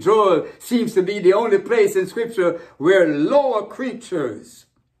passage in Joel seems to be the only place in Scripture where lower creatures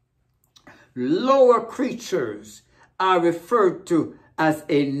are referred to as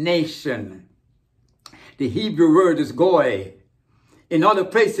a nation. The Hebrew word is goy. In other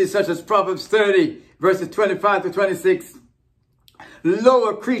places such as Proverbs 30, verses 25 to 26,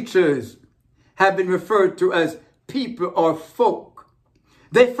 lower creatures have been referred to as people or folk.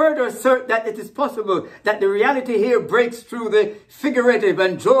 They further assert that it is possible that the reality here breaks through the figurative,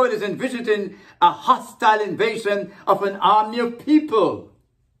 and Joel is envisioning a hostile invasion of an army of people.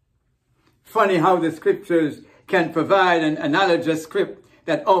 Funny how the scriptures can provide an analogous script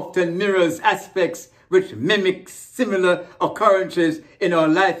that often mirrors aspects which mimic similar occurrences in our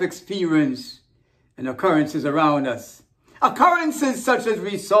life experience and occurrences around us. Occurrences such as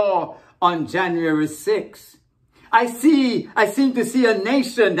we saw on January 6th. I seem to see a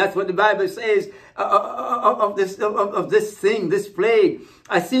nation, that's what the Bible says, of this plague.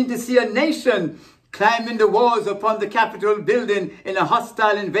 I seem to see a nation climbing the walls upon the Capitol building in a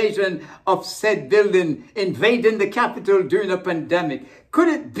hostile invasion of said building, invading the Capitol during a pandemic. Could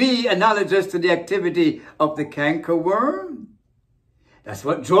it be analogous to the activity of the cankerworm? That's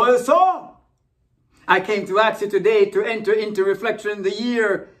what Joel saw. I came to ask you today to enter into reflection this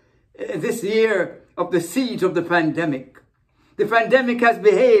year of the siege of the pandemic. The pandemic has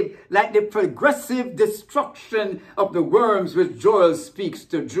behaved like the progressive destruction of the worms which Joel speaks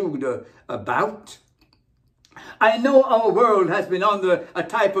to Judah about. I know our world has been under a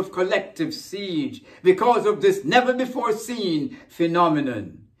type of collective siege because of this never-before-seen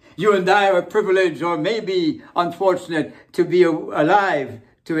phenomenon. You and I are privileged, or maybe unfortunate, to be alive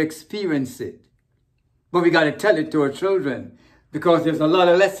to experience it. But we got to tell it to our children, because there's a lot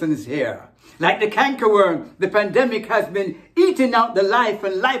of lessons here. Like the cankerworm, the pandemic has been eating out the life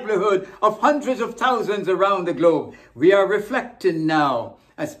and livelihood of hundreds of thousands around the globe. We are reflecting now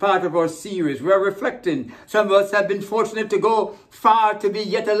as part of our series. We are reflecting. Some of us have been fortunate to go far to be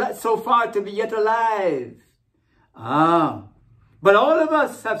yet alive, so far to be yet alive. But all of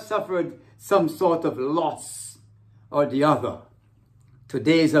us have suffered some sort of loss or the other.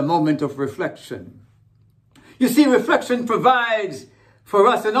 Today is a moment of reflection. You see, reflection provides for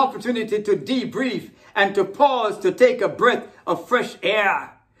us an opportunity to debrief and to pause, to take a breath of fresh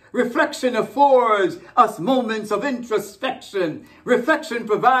air. Reflection affords us moments of introspection. Reflection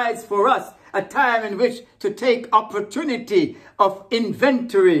provides for us a time in which to take opportunity of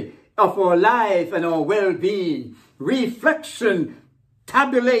inventory of our life and our well-being. Reflection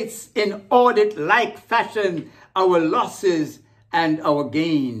tabulates in audit-like fashion our losses and our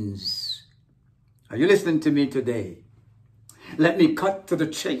gains. Are you listening to me today? Let me cut to the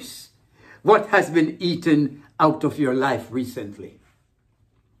chase. What has been eaten out of your life recently?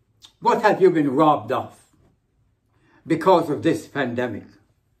 What have you been robbed of because of this pandemic?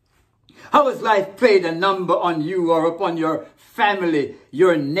 How has life played a number on you or upon your family,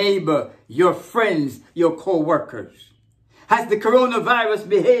 your neighbor, your friends, your co-workers? Has the coronavirus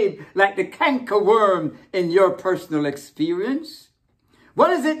behaved like the cankerworm in your personal experience?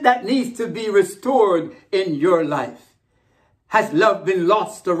 What is it that needs to be restored in your life? Has love been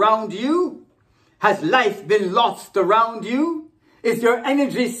lost around you? Has life been lost around you? Is your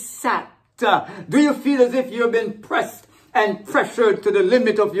energy sapped? Do you feel as if you've been pressed and pressured to the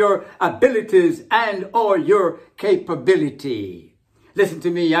limit of your abilities and or your capability? Listen to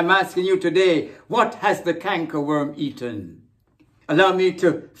me, I'm asking you today, what has the cankerworm eaten? Allow me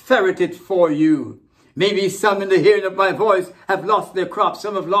to ferret it for you. Maybe some in the hearing of my voice have lost their crops.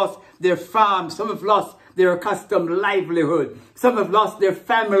 Some have lost their farms. Some have lost their accustomed livelihood. Some have lost their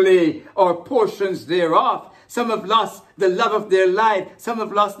family or portions thereof. Some have lost the love of their life. Some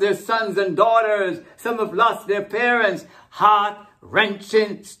have lost their sons and daughters. Some have lost their parents.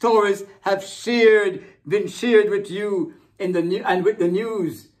 Heart-wrenching stories have been shared with you in the and with the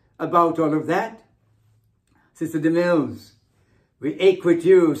news about all of that. Sister DeMills, we ache with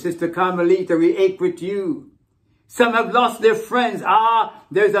you. Sister Carmelita, we ache with you. Some have lost their friends.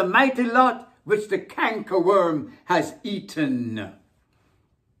 There's a mighty lot which the cankerworm has eaten.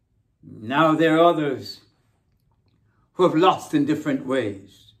 Now there are others who have lost in different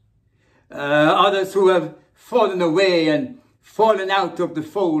ways. Others who have fallen away and fallen out of the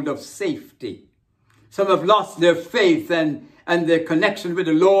fold of safety. Some have lost their faith and their connection with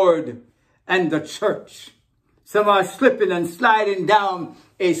the Lord and the church. Some are slipping and sliding down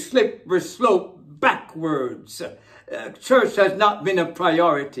a slippery slope backwards. Church has not been a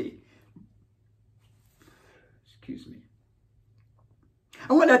priority. Excuse me.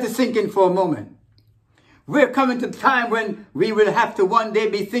 I want that to sink in for a moment. We're coming to the time when we will have to one day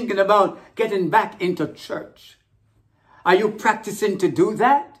be thinking about getting back into church. Are you practicing to do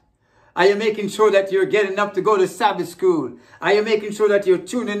that? Are you making sure that you're getting up to go to Sabbath school? Are you making sure that you're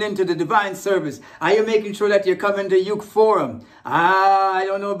tuning into the divine service? Are you making sure that you're coming to Youth Forum? I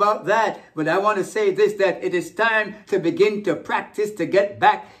don't know about that, but I want to say this, that it is time to begin to practice to get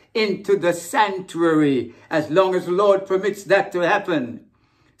back into the sanctuary, as long as the Lord permits that to happen.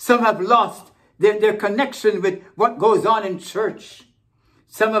 Some have lost their connection with what goes on in church.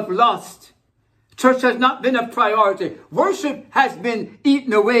 Some have lost. Church has not been a priority. Worship has been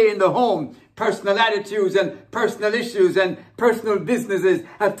eaten away in the home. Personal attitudes and personal issues and personal businesses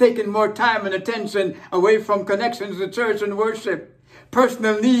have taken more time and attention away from connections to church and worship.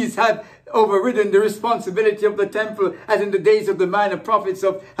 Personal needs have overridden the responsibility of the temple, as in the days of the minor prophets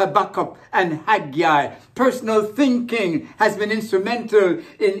of Habakkuk and Haggai. Personal thinking has been instrumental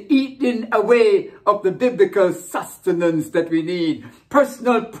in eating away of the biblical sustenance that we need.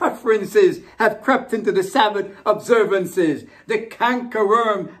 Personal preferences have crept into the Sabbath observances. The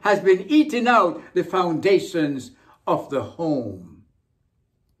cankerworm has been eating out the foundations of the home.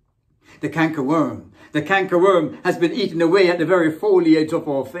 The cankerworm has been eaten away at the very foliage of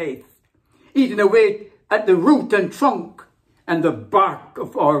our faith. Eaten away at the root and trunk and the bark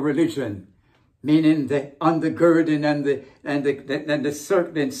of our religion, meaning the undergirding and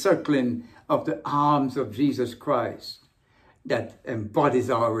the encircling of the arms of Jesus Christ that embodies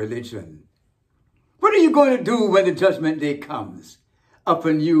our religion. What are you going to do when the judgment day comes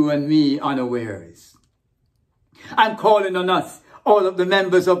upon you and me unawares? I'm calling on us, all of the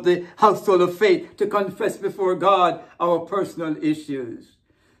members of the household of faith, to confess before God our personal issues.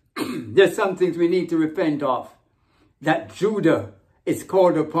 There's some things we need to repent of that Judah is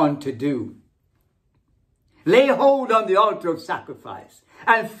called upon to do. Lay hold on the altar of sacrifice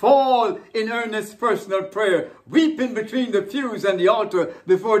and fall in earnest personal prayer, weeping between the pews and the altar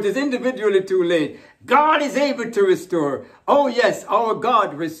before it is individually too late. God is able to restore. Oh yes, our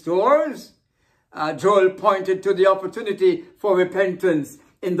God restores. Joel pointed to the opportunity for repentance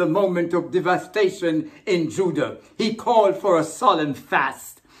in the moment of devastation in Judah. He called for a solemn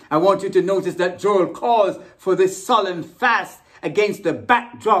fast. I want you to notice that Joel calls for this solemn fast against the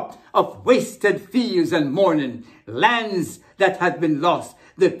backdrop of wasted fields and mourning, lands that had been lost.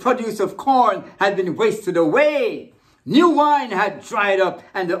 The produce of corn had been wasted away. New wine had dried up,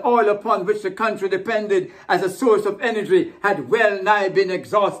 and the oil upon which the country depended as a source of energy had well nigh been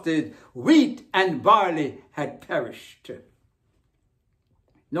exhausted. Wheat and barley had perished.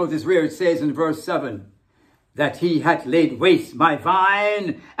 Notice where it says in verse 7, that he had laid waste my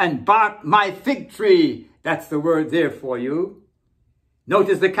vine and barked my fig tree. That's the word there for you.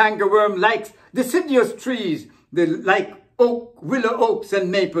 Notice the cankerworm likes deciduous trees, like willow oaks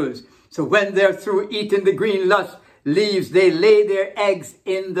and maples. So when they're through eating the green lush leaves, they lay their eggs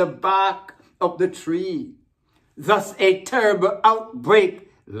in the bark of the tree. Thus a terrible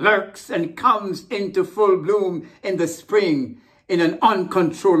outbreak lurks and comes into full bloom in the spring in an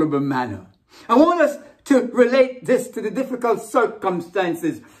uncontrollable manner. I want us to relate this to the difficult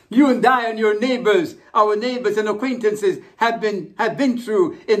circumstances you and I and your neighbors, our neighbors and acquaintances have been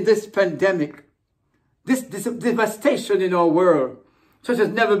through in this pandemic. This devastation in our world, such as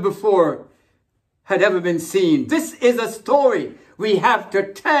never before had ever been seen. This is a story we have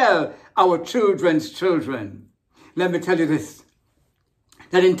to tell our children's children. Let me tell you this,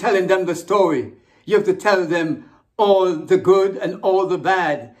 that in telling them the story, you have to tell them all the good and all the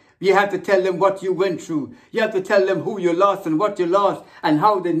bad. You have to tell them what you went through. You have to tell them who you lost and what you lost and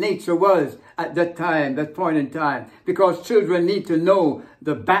how the nature was at that time, that point in time. Because children need to know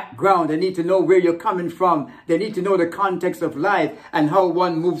the background. They need to know where you're coming from. They need to know the context of life and how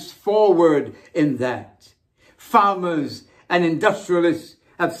one moves forward in that. Farmers and industrialists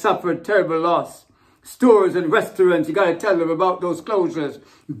have suffered terrible loss. Stores and restaurants, you got to tell them about those closures.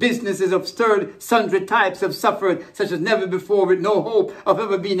 Businesses of sundry types have suffered such as never before, with no hope of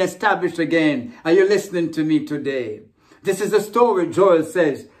ever being established again. Are you listening to me today? This is a story, Joel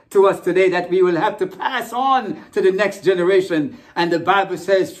says to us today, that we will have to pass on to the next generation. And the Bible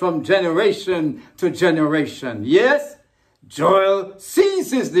says from generation to generation. Yes, Joel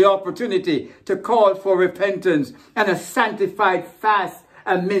seizes the opportunity to call for repentance and a sanctified fast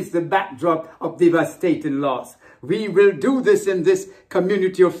amidst the backdrop of devastating loss. We will do this in this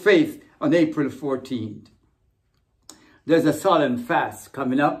community of faith on April 14th. There's a solemn fast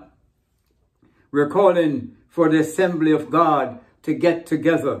coming up. We're calling for the assembly of God to get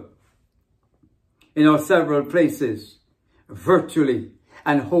together in our several places virtually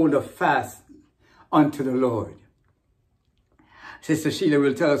and hold a fast unto the Lord. Sister Sheila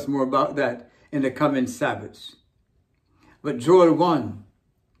will tell us more about that in the coming Sabbaths. But Joel 1,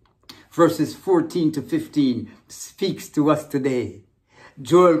 verses 14 to 15 speaks to us today.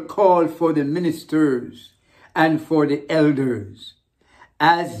 Joel called for the ministers and for the elders.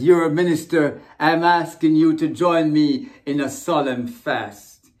 As your minister, I'm asking you to join me in a solemn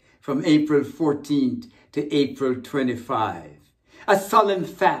fast from April 14th to April 25. A solemn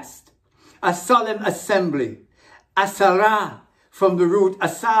fast, a solemn assembly. Asara, from the root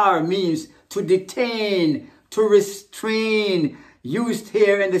asar, means to detain, to restrain, used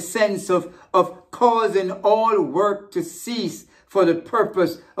here in the sense of causing all work to cease for the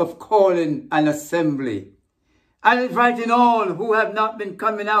purpose of calling an assembly. I'm inviting all who have not been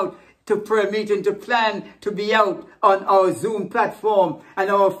coming out to prayer meeting to plan to be out on our Zoom platform and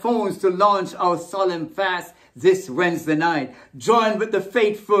our phones to launch our solemn fast this Wednesday night. Join with the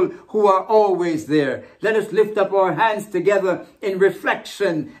faithful who are always there. Let us lift up our hands together in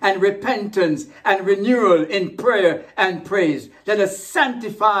reflection and repentance and renewal in prayer and praise. Let us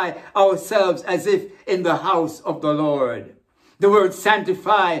sanctify ourselves as if in the house of the Lord. The word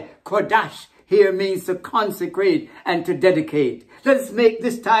sanctify, kodash, here means to consecrate and to dedicate. Let us make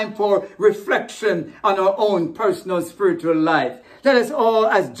this time for reflection on our own personal spiritual life. Let us all,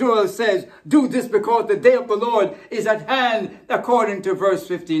 as Joel says, do this because the day of the Lord is at hand, according to verse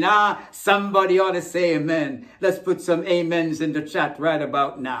 15. Somebody ought to say amen. Let's put some amens in the chat right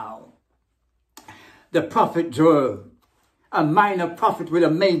about now. The prophet Joel, a minor prophet with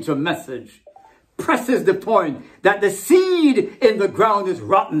a major message, presses the point that the seed in the ground is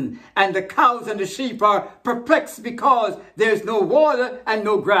rotten and the cows and the sheep are perplexed because there's no water and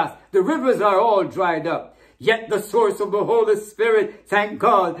no grass. The rivers are all dried up. Yet the source of the Holy Spirit, thank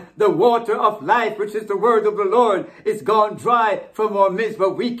God, the water of life, which is the word of the Lord, is gone dry from our midst,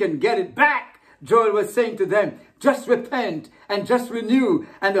 but we can get it back. Joel was saying to them, just repent and just renew,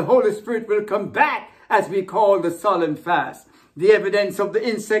 and the Holy Spirit will come back as we call the solemn fast. The evidence of the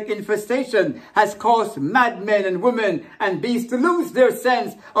insect infestation has caused madmen and women and beasts to lose their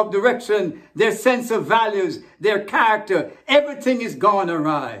sense of direction, their sense of values, their character. Everything is gone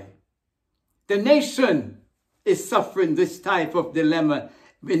awry. The nation is suffering this type of dilemma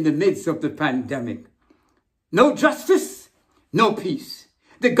in the midst of the pandemic. No justice, no peace.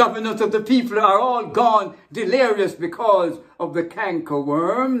 The governors of the people are all gone delirious because of the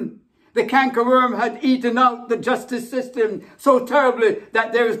cankerworm. The cankerworm had eaten out the justice system so terribly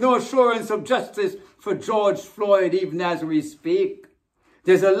that there is no assurance of justice for George Floyd even as we speak.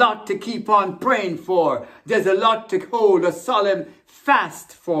 There's a lot to keep on praying for. There's a lot to hold a solemn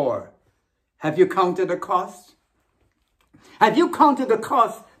fast for. Have you counted the cost? Have you counted the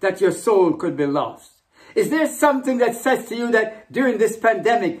cost that your soul could be lost? Is there something that says to you that during this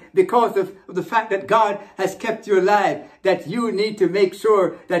pandemic, because of the fact that God has kept you alive, that you need to make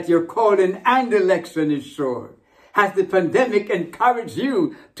sure that your calling and election is sure? Has the pandemic encouraged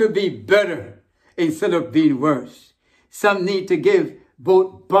you to be better instead of being worse? Some need to give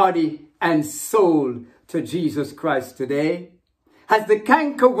both body and soul to Jesus Christ today? Has the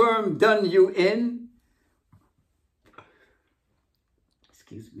cankerworm done you in?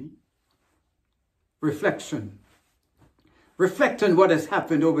 Excuse me. Reflection. Reflect on what has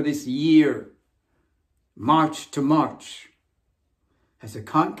happened over this year, March to March. Has the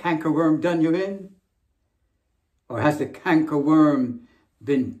cankerworm done you in? Or has the cankerworm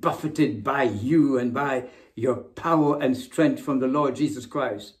been buffeted by you and by your power and strength from the Lord Jesus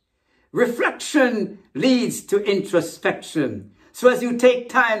Christ? Reflection leads to introspection. So as you take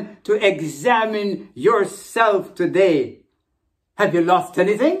time to examine yourself today, have you lost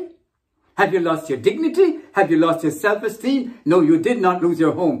anything? Have you lost your dignity? Have you lost your self-esteem? No, you did not lose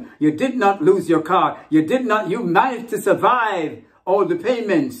your home. You did not lose your car. You managed to survive all the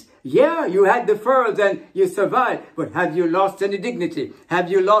payments. Yeah, you had deferrals and you survived. But have you lost any dignity? Have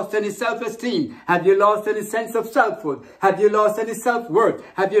you lost any self-esteem? Have you lost any sense of selfhood? Have you lost any self-worth?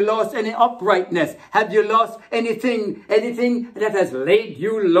 Have you lost any uprightness? Have you lost anything that has laid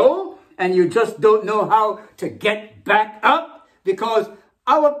you low and you just don't know how to get back up? Because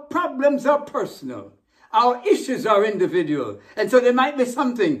our problems are personal. Our issues are individual. And so there might be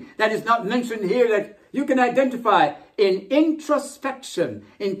something that is not mentioned here that you can identify in introspection,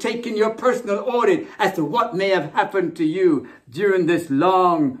 in taking your personal audit as to what may have happened to you during this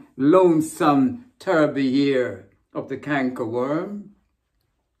long, lonesome, terrible year of the cankerworm.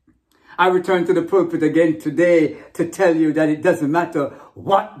 I return to the pulpit again today to tell you that it doesn't matter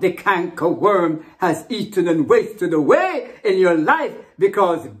what the cankerworm has eaten and wasted away in your life,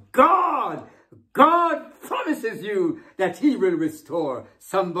 because God promises you that he will restore.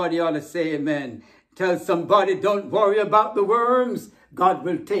 Somebody ought to say amen. Tell somebody, don't worry about the worms. God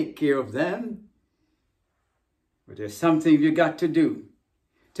will take care of them. But there's something you got to do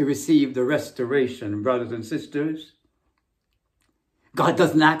to receive the restoration, brothers and sisters. God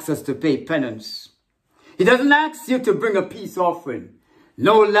doesn't ask us to pay penance. He doesn't ask you to bring a peace offering.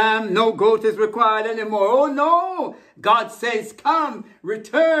 No lamb, no goat is required anymore. Oh no! God says, come,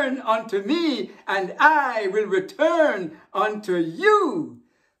 return unto me, and I will return unto you.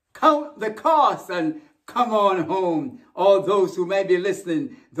 Count the cost and come on home. All those who may be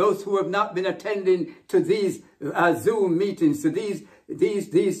listening, those who have not been attending to these Zoom meetings, to these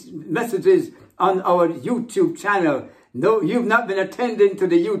messages on our YouTube channel. No, you've not been attending to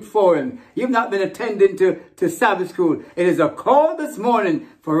the youth forum. You've not been attending to Sabbath school. It is a call this morning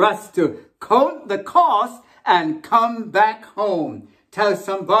for us to count the cost and come back home. Tell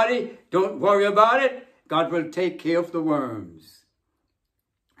somebody, don't worry about it. God will take care of the worms.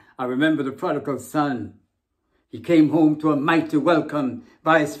 I remember the prodigal son. He came home to a mighty welcome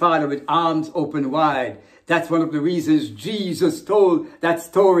by his father with arms open wide. That's one of the reasons Jesus told that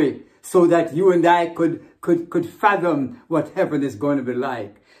story, so that you and I could fathom what heaven is going to be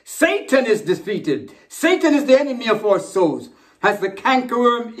like. Satan is defeated. Satan is the enemy of our souls. Has the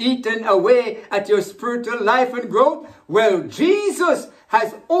cankerworm eaten away at your spiritual life and growth? Well, Jesus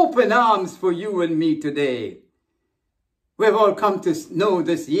has open arms for you and me today. We've all come to know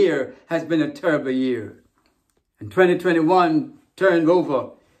this year has been a terrible year. And 2021 turned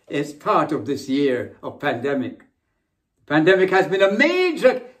over is part of this year of pandemic. The pandemic has been a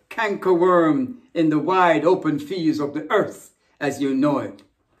major cankerworm in the wide open fields of the earth as you know it.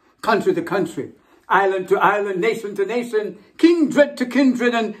 Country to country, island to island, nation to nation, kindred to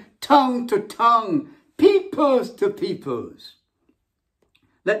kindred, and tongue to tongue, peoples to peoples.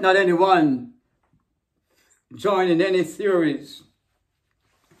 Let not anyone join in any theories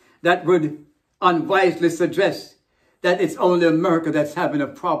that would unwisely suggest that it's only America that's having a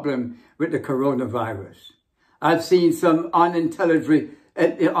problem with the coronavirus. I've seen some unintelligible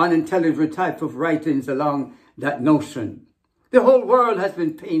type of writings along that notion. The whole world has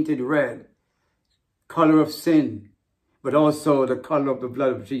been painted red, color of sin, but also the color of the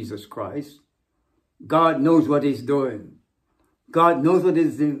blood of Jesus Christ. God knows what he's doing. God knows what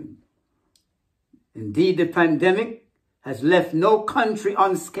he's doing. Indeed, the pandemic has left no country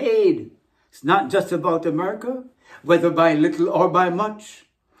unscathed. It's not just about America, whether by little or by much.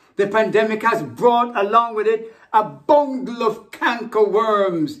 The pandemic has brought along with it a bundle of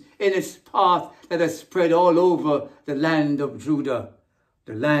cankerworms in its path that has spread all over the land of Judah,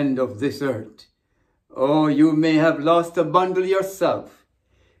 the land of this earth. Oh, you may have lost a bundle yourself,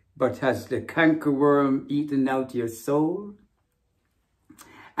 but has the cankerworm eaten out your soul?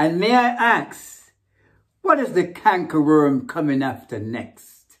 And may I ask, what is the cankerworm coming after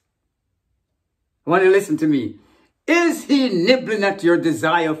next? I want you to listen to me. Is he nibbling at your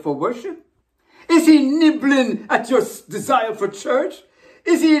desire for worship? Is he nibbling at your desire for church?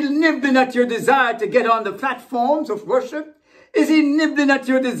 Is he nibbling at your desire to get on the platforms of worship? Is he nibbling at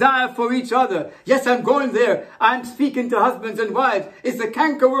your desire for each other? Yes, I'm going there. I'm speaking to husbands and wives. Is the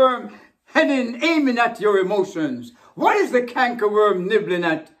cankerworm aiming at your emotions? What is the cankerworm nibbling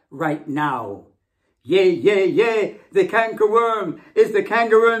at right now? Yea. The cankerworm. Is the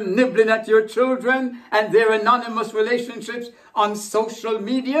cankerworm nibbling at your children and their anonymous relationships on social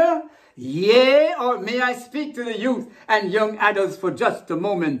media? Yea, or may I speak to the youth and young adults for just a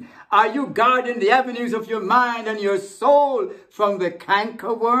moment? Are you guarding the avenues of your mind and your soul from the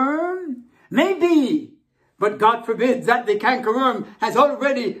cankerworm? Maybe. But God forbids that the cankerworm has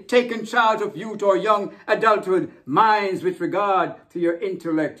already taken charge of youth or young adulthood minds with regard to your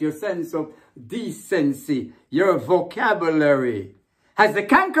intellect, your sense of decency, your vocabulary. Has the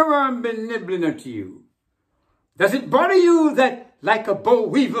cankerworm been nibbling at you? Does it bother you that, like a boll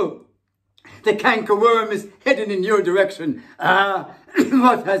weevil, the cankerworm is heading in your direction?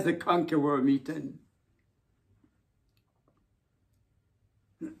 What has the cankerworm eaten?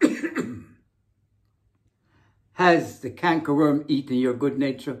 Has the cankerworm eaten your good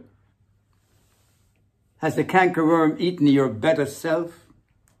nature? Has the cankerworm eaten your better self,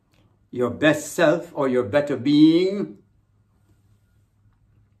 your best self, or your better being?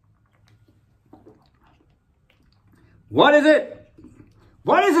 What is it?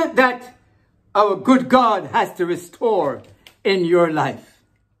 What is it that our good God has to restore in your life?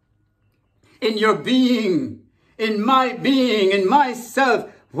 In your being, in my being, in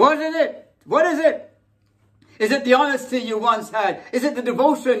myself. What is it? What is it? Is it the honesty you once had? Is it the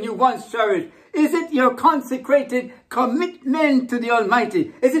devotion you once cherished? Is it your consecrated commitment to the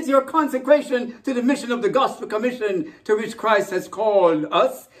Almighty? Is it your consecration to the mission of the Gospel Commission to which Christ has called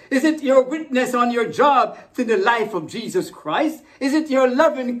us? Is it your witness on your job to the life of Jesus Christ? Is it your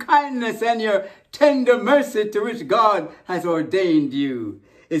loving kindness and your tender mercy to which God has ordained you?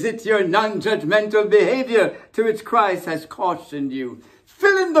 Is it your non-judgmental behavior to which Christ has cautioned you?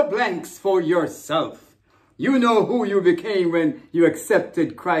 Fill in the blanks for yourself. You know who you became when you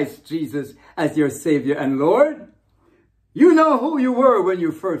accepted Christ Jesus as your Savior and Lord. You know who you were when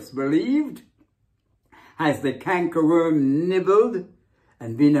you first believed. Has the cankerworm nibbled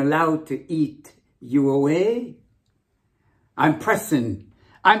and been allowed to eat you away? I'm pressing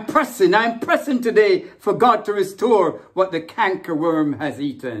today for God to restore what the cankerworm has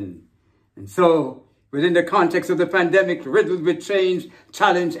eaten. And so, within the context of the pandemic, riddled with change,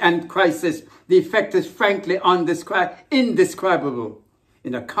 challenge, and crisis, the effect is frankly indescribable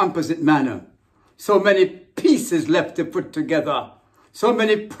in a composite manner. So many pieces left to put together. So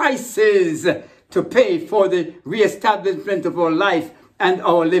many prices to pay for the reestablishment of our life and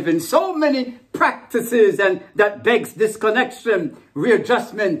our living. So many practices and that begs disconnection,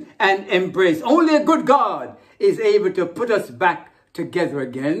 readjustment, and embrace. Only a good God is able to put us back together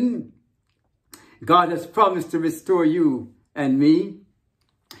again. God has promised to restore you and me.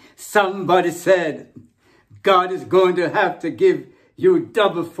 Somebody said, God is going to have to give you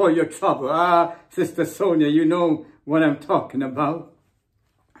double for your trouble. Sister Sonia, you know what I'm talking about.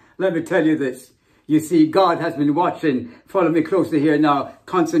 Let me tell you this. You see, God has been watching. Follow me closely here now.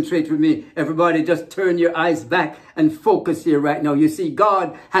 Concentrate with me. Everybody just turn your eyes back and focus here right now. You see,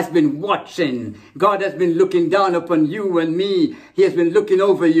 God has been watching. God has been looking down upon you and me. He has been looking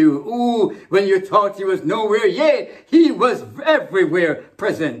over you. Ooh, when you thought he was nowhere, yeah, he was everywhere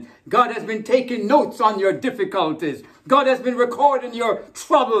present. God has been taking notes on your difficulties. God has been recording your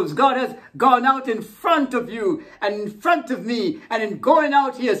troubles. God has gone out in front of you and in front of me. And in going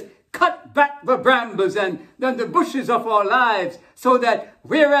out, he has cut back the brambles and the bushes of our lives, so that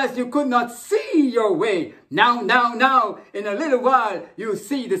whereas you could not see your way, now, in a little while, you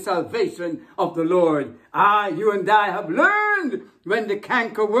see the salvation of the Lord. You and I have learned when the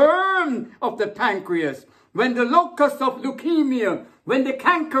cankerworm of the pancreas, when the locust of leukemia, when the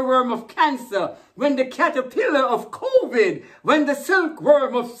cankerworm of cancer, when the caterpillar of COVID, when the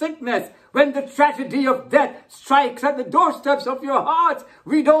silkworm of sickness, when the tragedy of death strikes at the doorsteps of your hearts,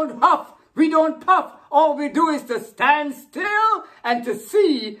 we don't huff, we don't puff. All we do is to stand still and to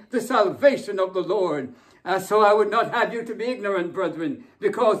see the salvation of the Lord. So I would not have you to be ignorant, brethren,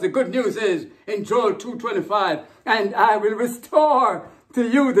 because the good news is in Joel 2:25, and I will restore to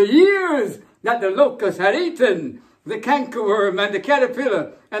you the years that the locust had eaten, the cankerworm and the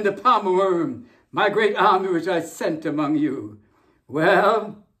caterpillar and the palmer worm, my great army which I sent among you.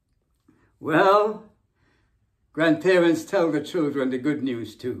 Well, grandparents tell the children the good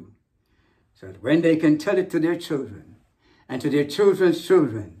news too, so that when they can tell it to their children and to their children's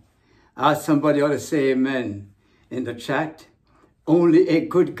children, somebody ought to say amen in the chat. Only a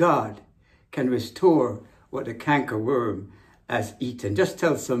good God can restore what the cankerworm has eaten. Just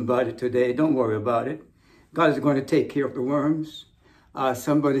tell somebody today, don't worry about it. God is going to take care of the worms.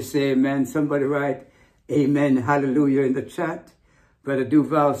 Somebody say amen. Somebody write amen, hallelujah in the chat. Brother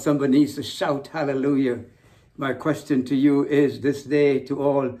Duval, somebody needs to shout hallelujah. My question to you is this day, to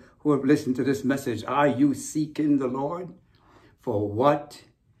all who have listened to this message, are you seeking the Lord for what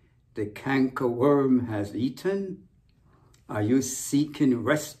the cankerworm has eaten? Are you seeking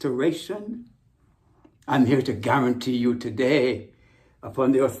restoration? I'm here to guarantee you today,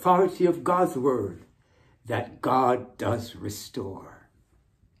 upon the authority of God's word, that God does restore.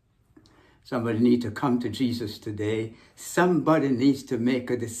 Somebody needs to come to Jesus today. Somebody needs to make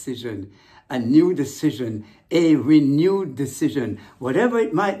a decision, a new decision, a renewed decision, whatever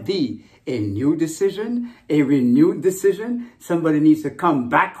it might be, a new decision, a renewed decision. Somebody needs to come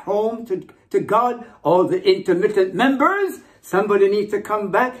back home to God. All the intermittent members, somebody needs to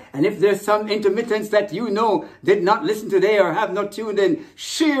come back. And if there's some intermittents that you know did not listen today or have not tuned in,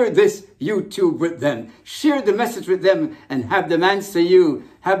 share this YouTube with them. Share the message with them and have them answer you.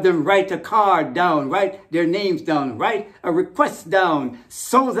 Have them write a card down, write their names down, write a request down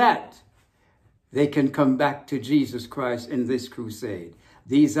so that they can come back to Jesus Christ in this crusade.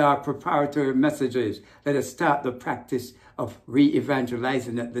 These are preparatory messages. Let us start the practice of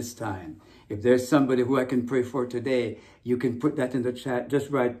re-evangelizing at this time. If there's somebody who I can pray for today, you can put that in the chat.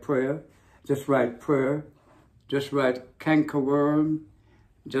 Just write prayer. Just write prayer. Just write cankerworm.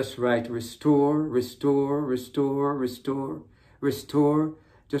 Just write restore, restore, restore, restore, restore.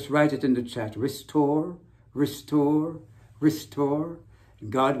 Just write it in the chat. Restore, restore, restore.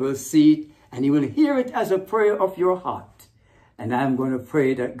 God will see it and he will hear it as a prayer of your heart. And I'm going to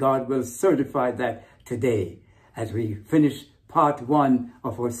pray that God will certify that today as we finish part 1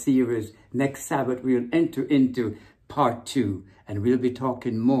 of our series. Next Sabbath, we'll enter into part 2, and we'll be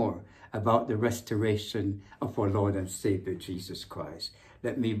talking more about the restoration of our Lord and Savior, Jesus Christ.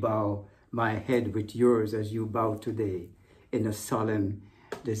 Let me bow my head with yours as you bow today in a solemn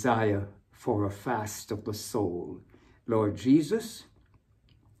desire for a fast of the soul. Lord Jesus,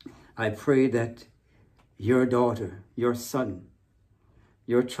 I pray that your daughter, your son,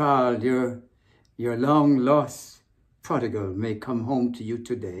 your child, your long-lost prodigal may come home to you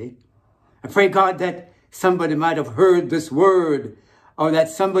today. I pray, God, that somebody might have heard this word, or that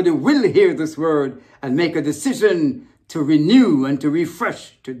somebody will hear this word and make a decision to renew and to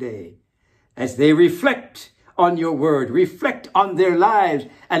refresh today. As they reflect on your word, reflect on their lives,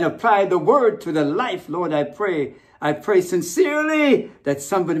 and apply the word to their life, Lord, I pray sincerely that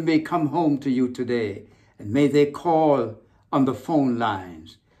somebody may come home to you today. And may they call on the phone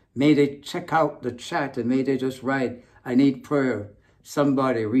lines. May they check out the chat, and may they just write, I need prayer.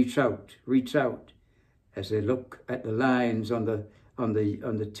 Somebody reach out as they look at the lines on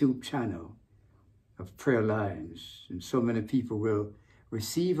the tube channel of prayer lines. And so many people will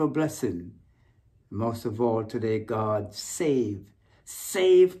receive a blessing. Most of all today, God, save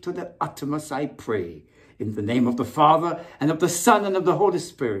to the uttermost, I pray. In the name of the Father, and of the Son, and of the Holy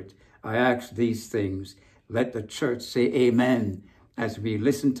Spirit, I ask these things. Let the church say amen as we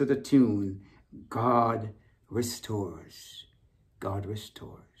listen to the tune, God restores. God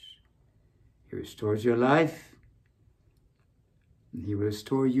restores. He restores your life, and he will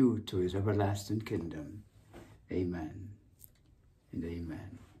restore you to his everlasting kingdom. Amen and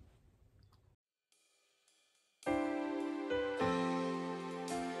amen.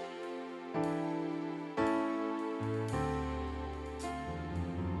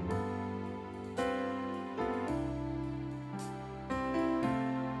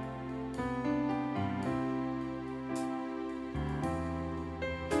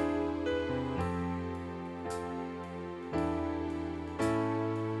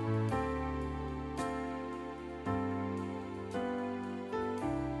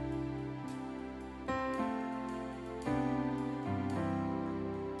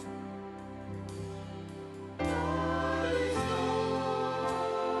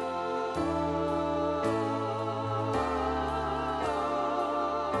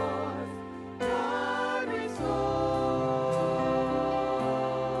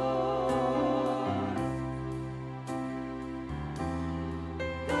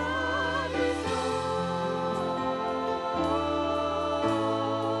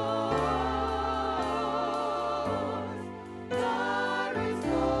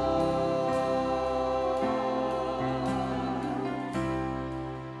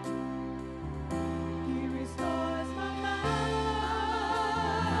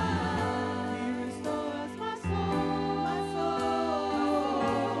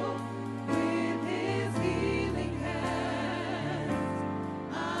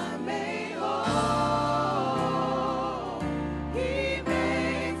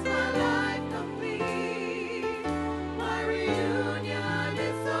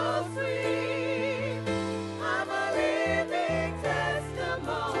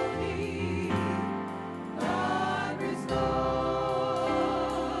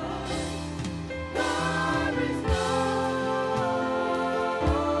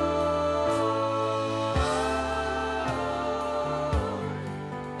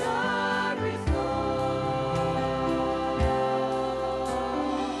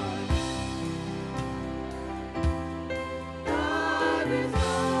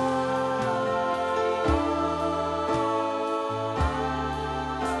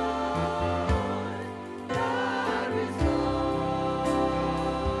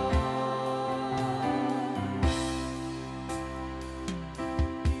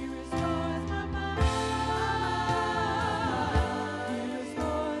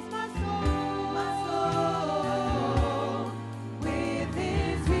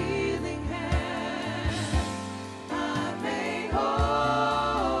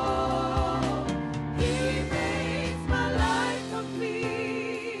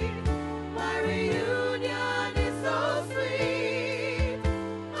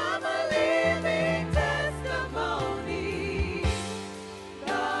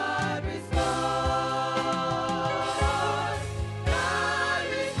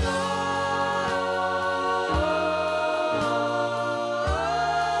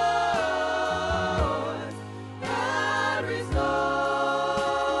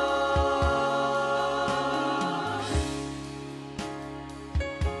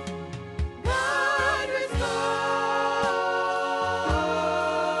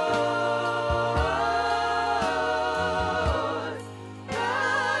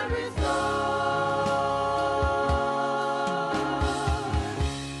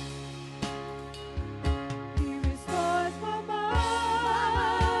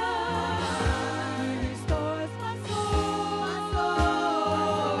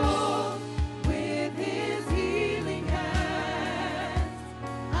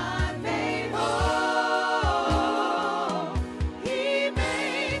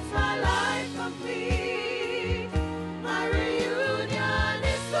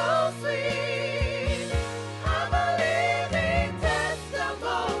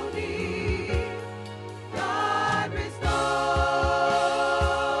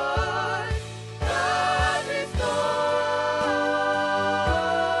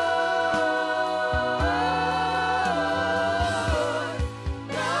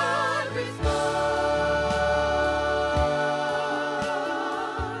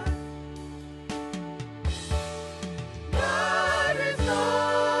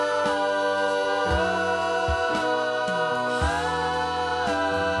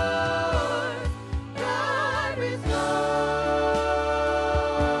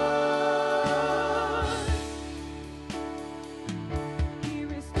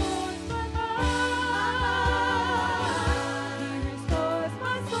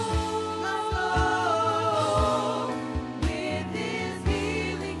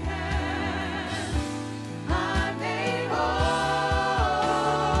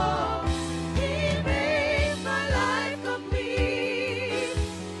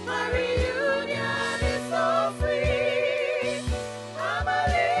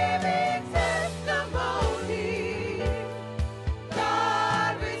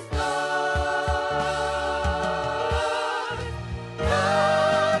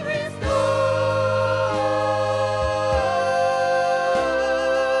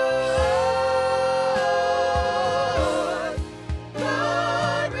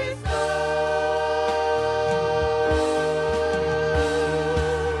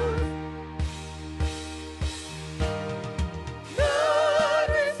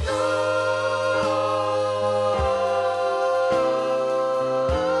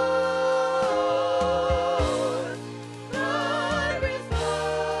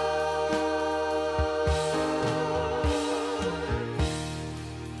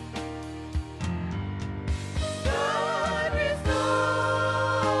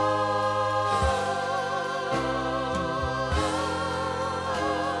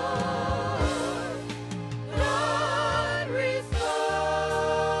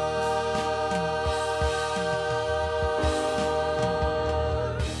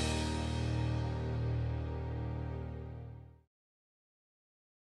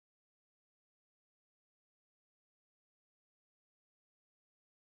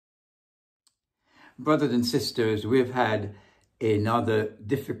 Brothers and sisters, we've had another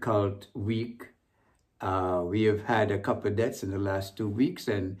difficult week. We have had a couple of deaths in the last 2 weeks,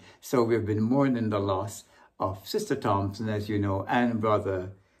 and so we've been mourning the loss of Sister Thompson, as you know, and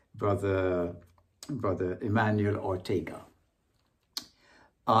Brother Emmanuel Ortega.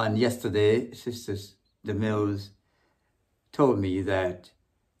 On yesterday, Sister DeMills told me that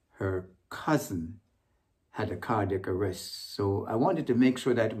her cousin had a cardiac arrest. So I wanted to make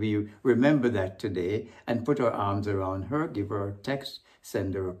sure that we remember that today and put our arms around her, give her a text,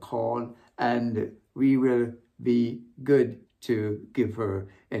 send her a call, and we will be good to give her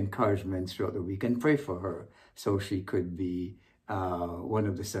encouragement throughout the week and pray for her so she could be one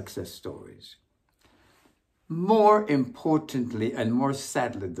of the success stories. More importantly and more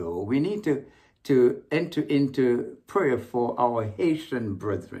sadly though, we need to enter into prayer for our Haitian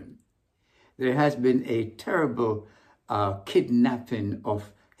brethren. There has been a terrible kidnapping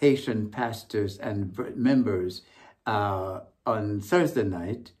of Haitian pastors and members on Thursday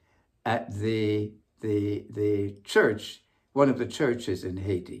night at the church, one of the churches in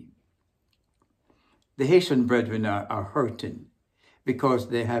Haiti. The Haitian brethren are hurting because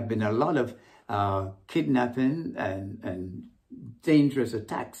there have been a lot of kidnapping and dangerous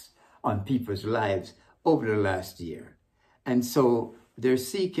attacks on people's lives over the last year. And so they're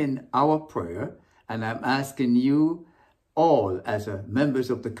seeking our prayer, and I'm asking you all as members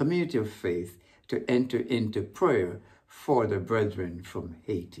of the community of faith to enter into prayer for the brethren from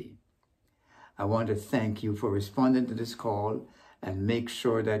Haiti. I want to thank you for responding to this call and make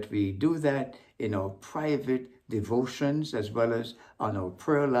sure that we do that in our private devotions as well as on our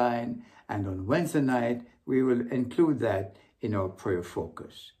prayer line. And on Wednesday night, we will include that in our prayer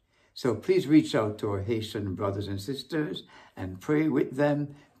focus. So please reach out to our Haitian brothers and sisters and pray with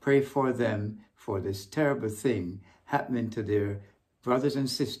them, pray for them for this terrible thing happening to their brothers and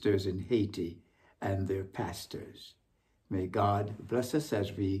sisters in Haiti and their pastors. May God bless us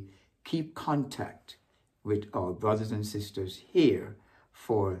as we keep contact with our brothers and sisters here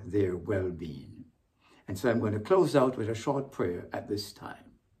for their well-being. And so I'm going to close out with a short prayer at this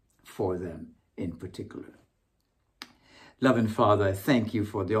time for them in particular. Loving Father, I thank you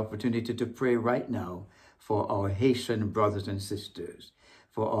for the opportunity to pray right now for our Haitian brothers and sisters,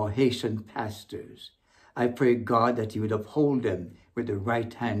 for our Haitian pastors. I pray, God, that you would uphold them with the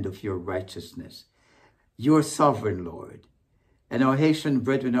right hand of your righteousness. You are sovereign, Lord. And our Haitian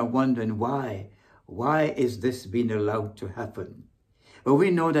brethren are wondering why. Why is this being allowed to happen? Well, we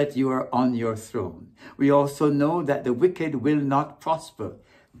know that you are on your throne. We also know that the wicked will not prosper.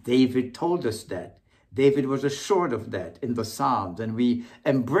 David told us that. David was assured of that in the Psalms, and we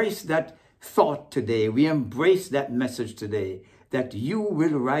embrace that thought today. We embrace that message today, that you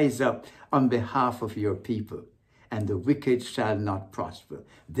will rise up on behalf of your people, and the wicked shall not prosper.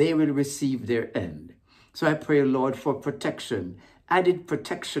 They will receive their end. So I pray, Lord, for protection, added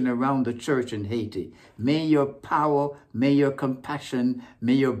protection around the church in Haiti. May your power, may your compassion,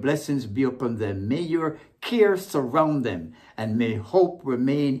 may your blessings be upon them. May your care surround them, and may hope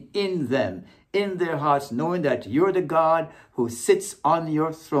remain in them, in their hearts, knowing that you're the God who sits on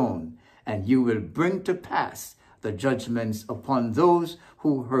your throne, and you will bring to pass the judgments upon those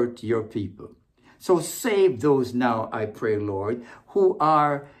who hurt your people. So save those now, I pray, Lord, who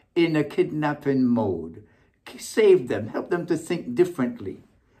are in a kidnapping mode. Save them. Help them to think differently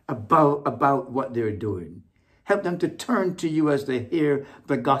about what they're doing. Help them to turn to you as they hear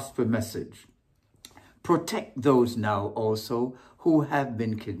the gospel message. Protect those now also who have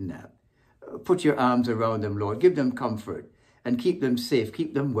been kidnapped. Put your arms around them, Lord. Give them comfort and keep them safe,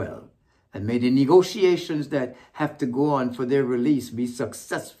 keep them well. And may the negotiations that have to go on for their release be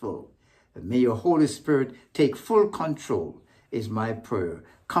successful. And may your Holy Spirit take full control, is my prayer.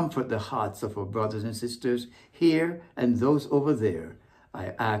 Comfort the hearts of our brothers and sisters here and those over there. I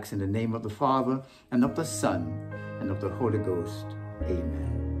ask in the name of the Father, and of the Son, and of the Holy Ghost. Amen.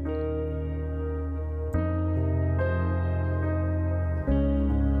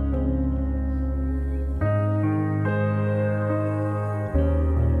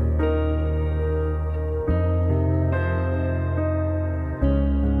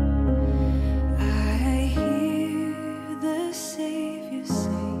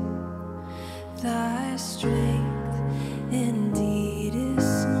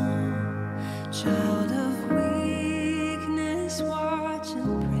 Child of weakness, watch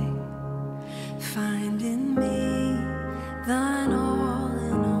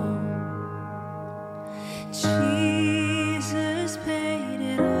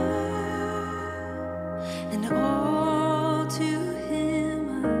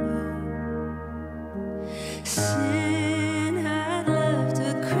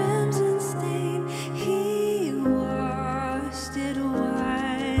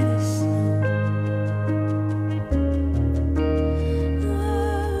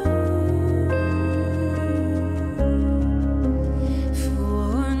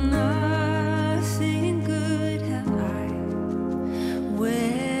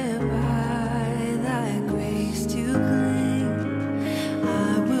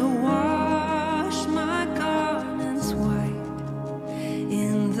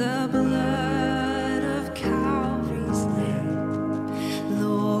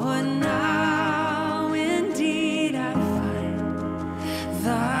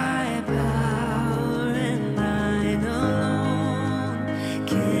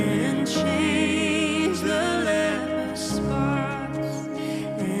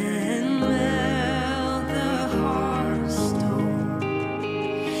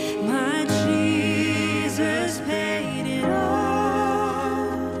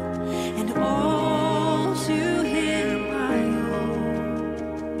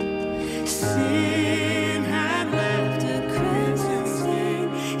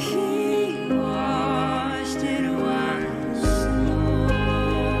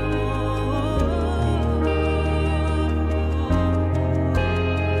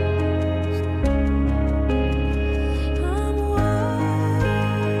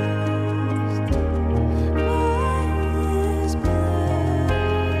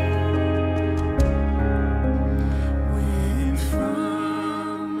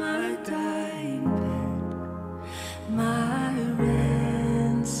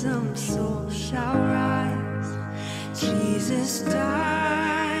some soul shall rise. Jesus died.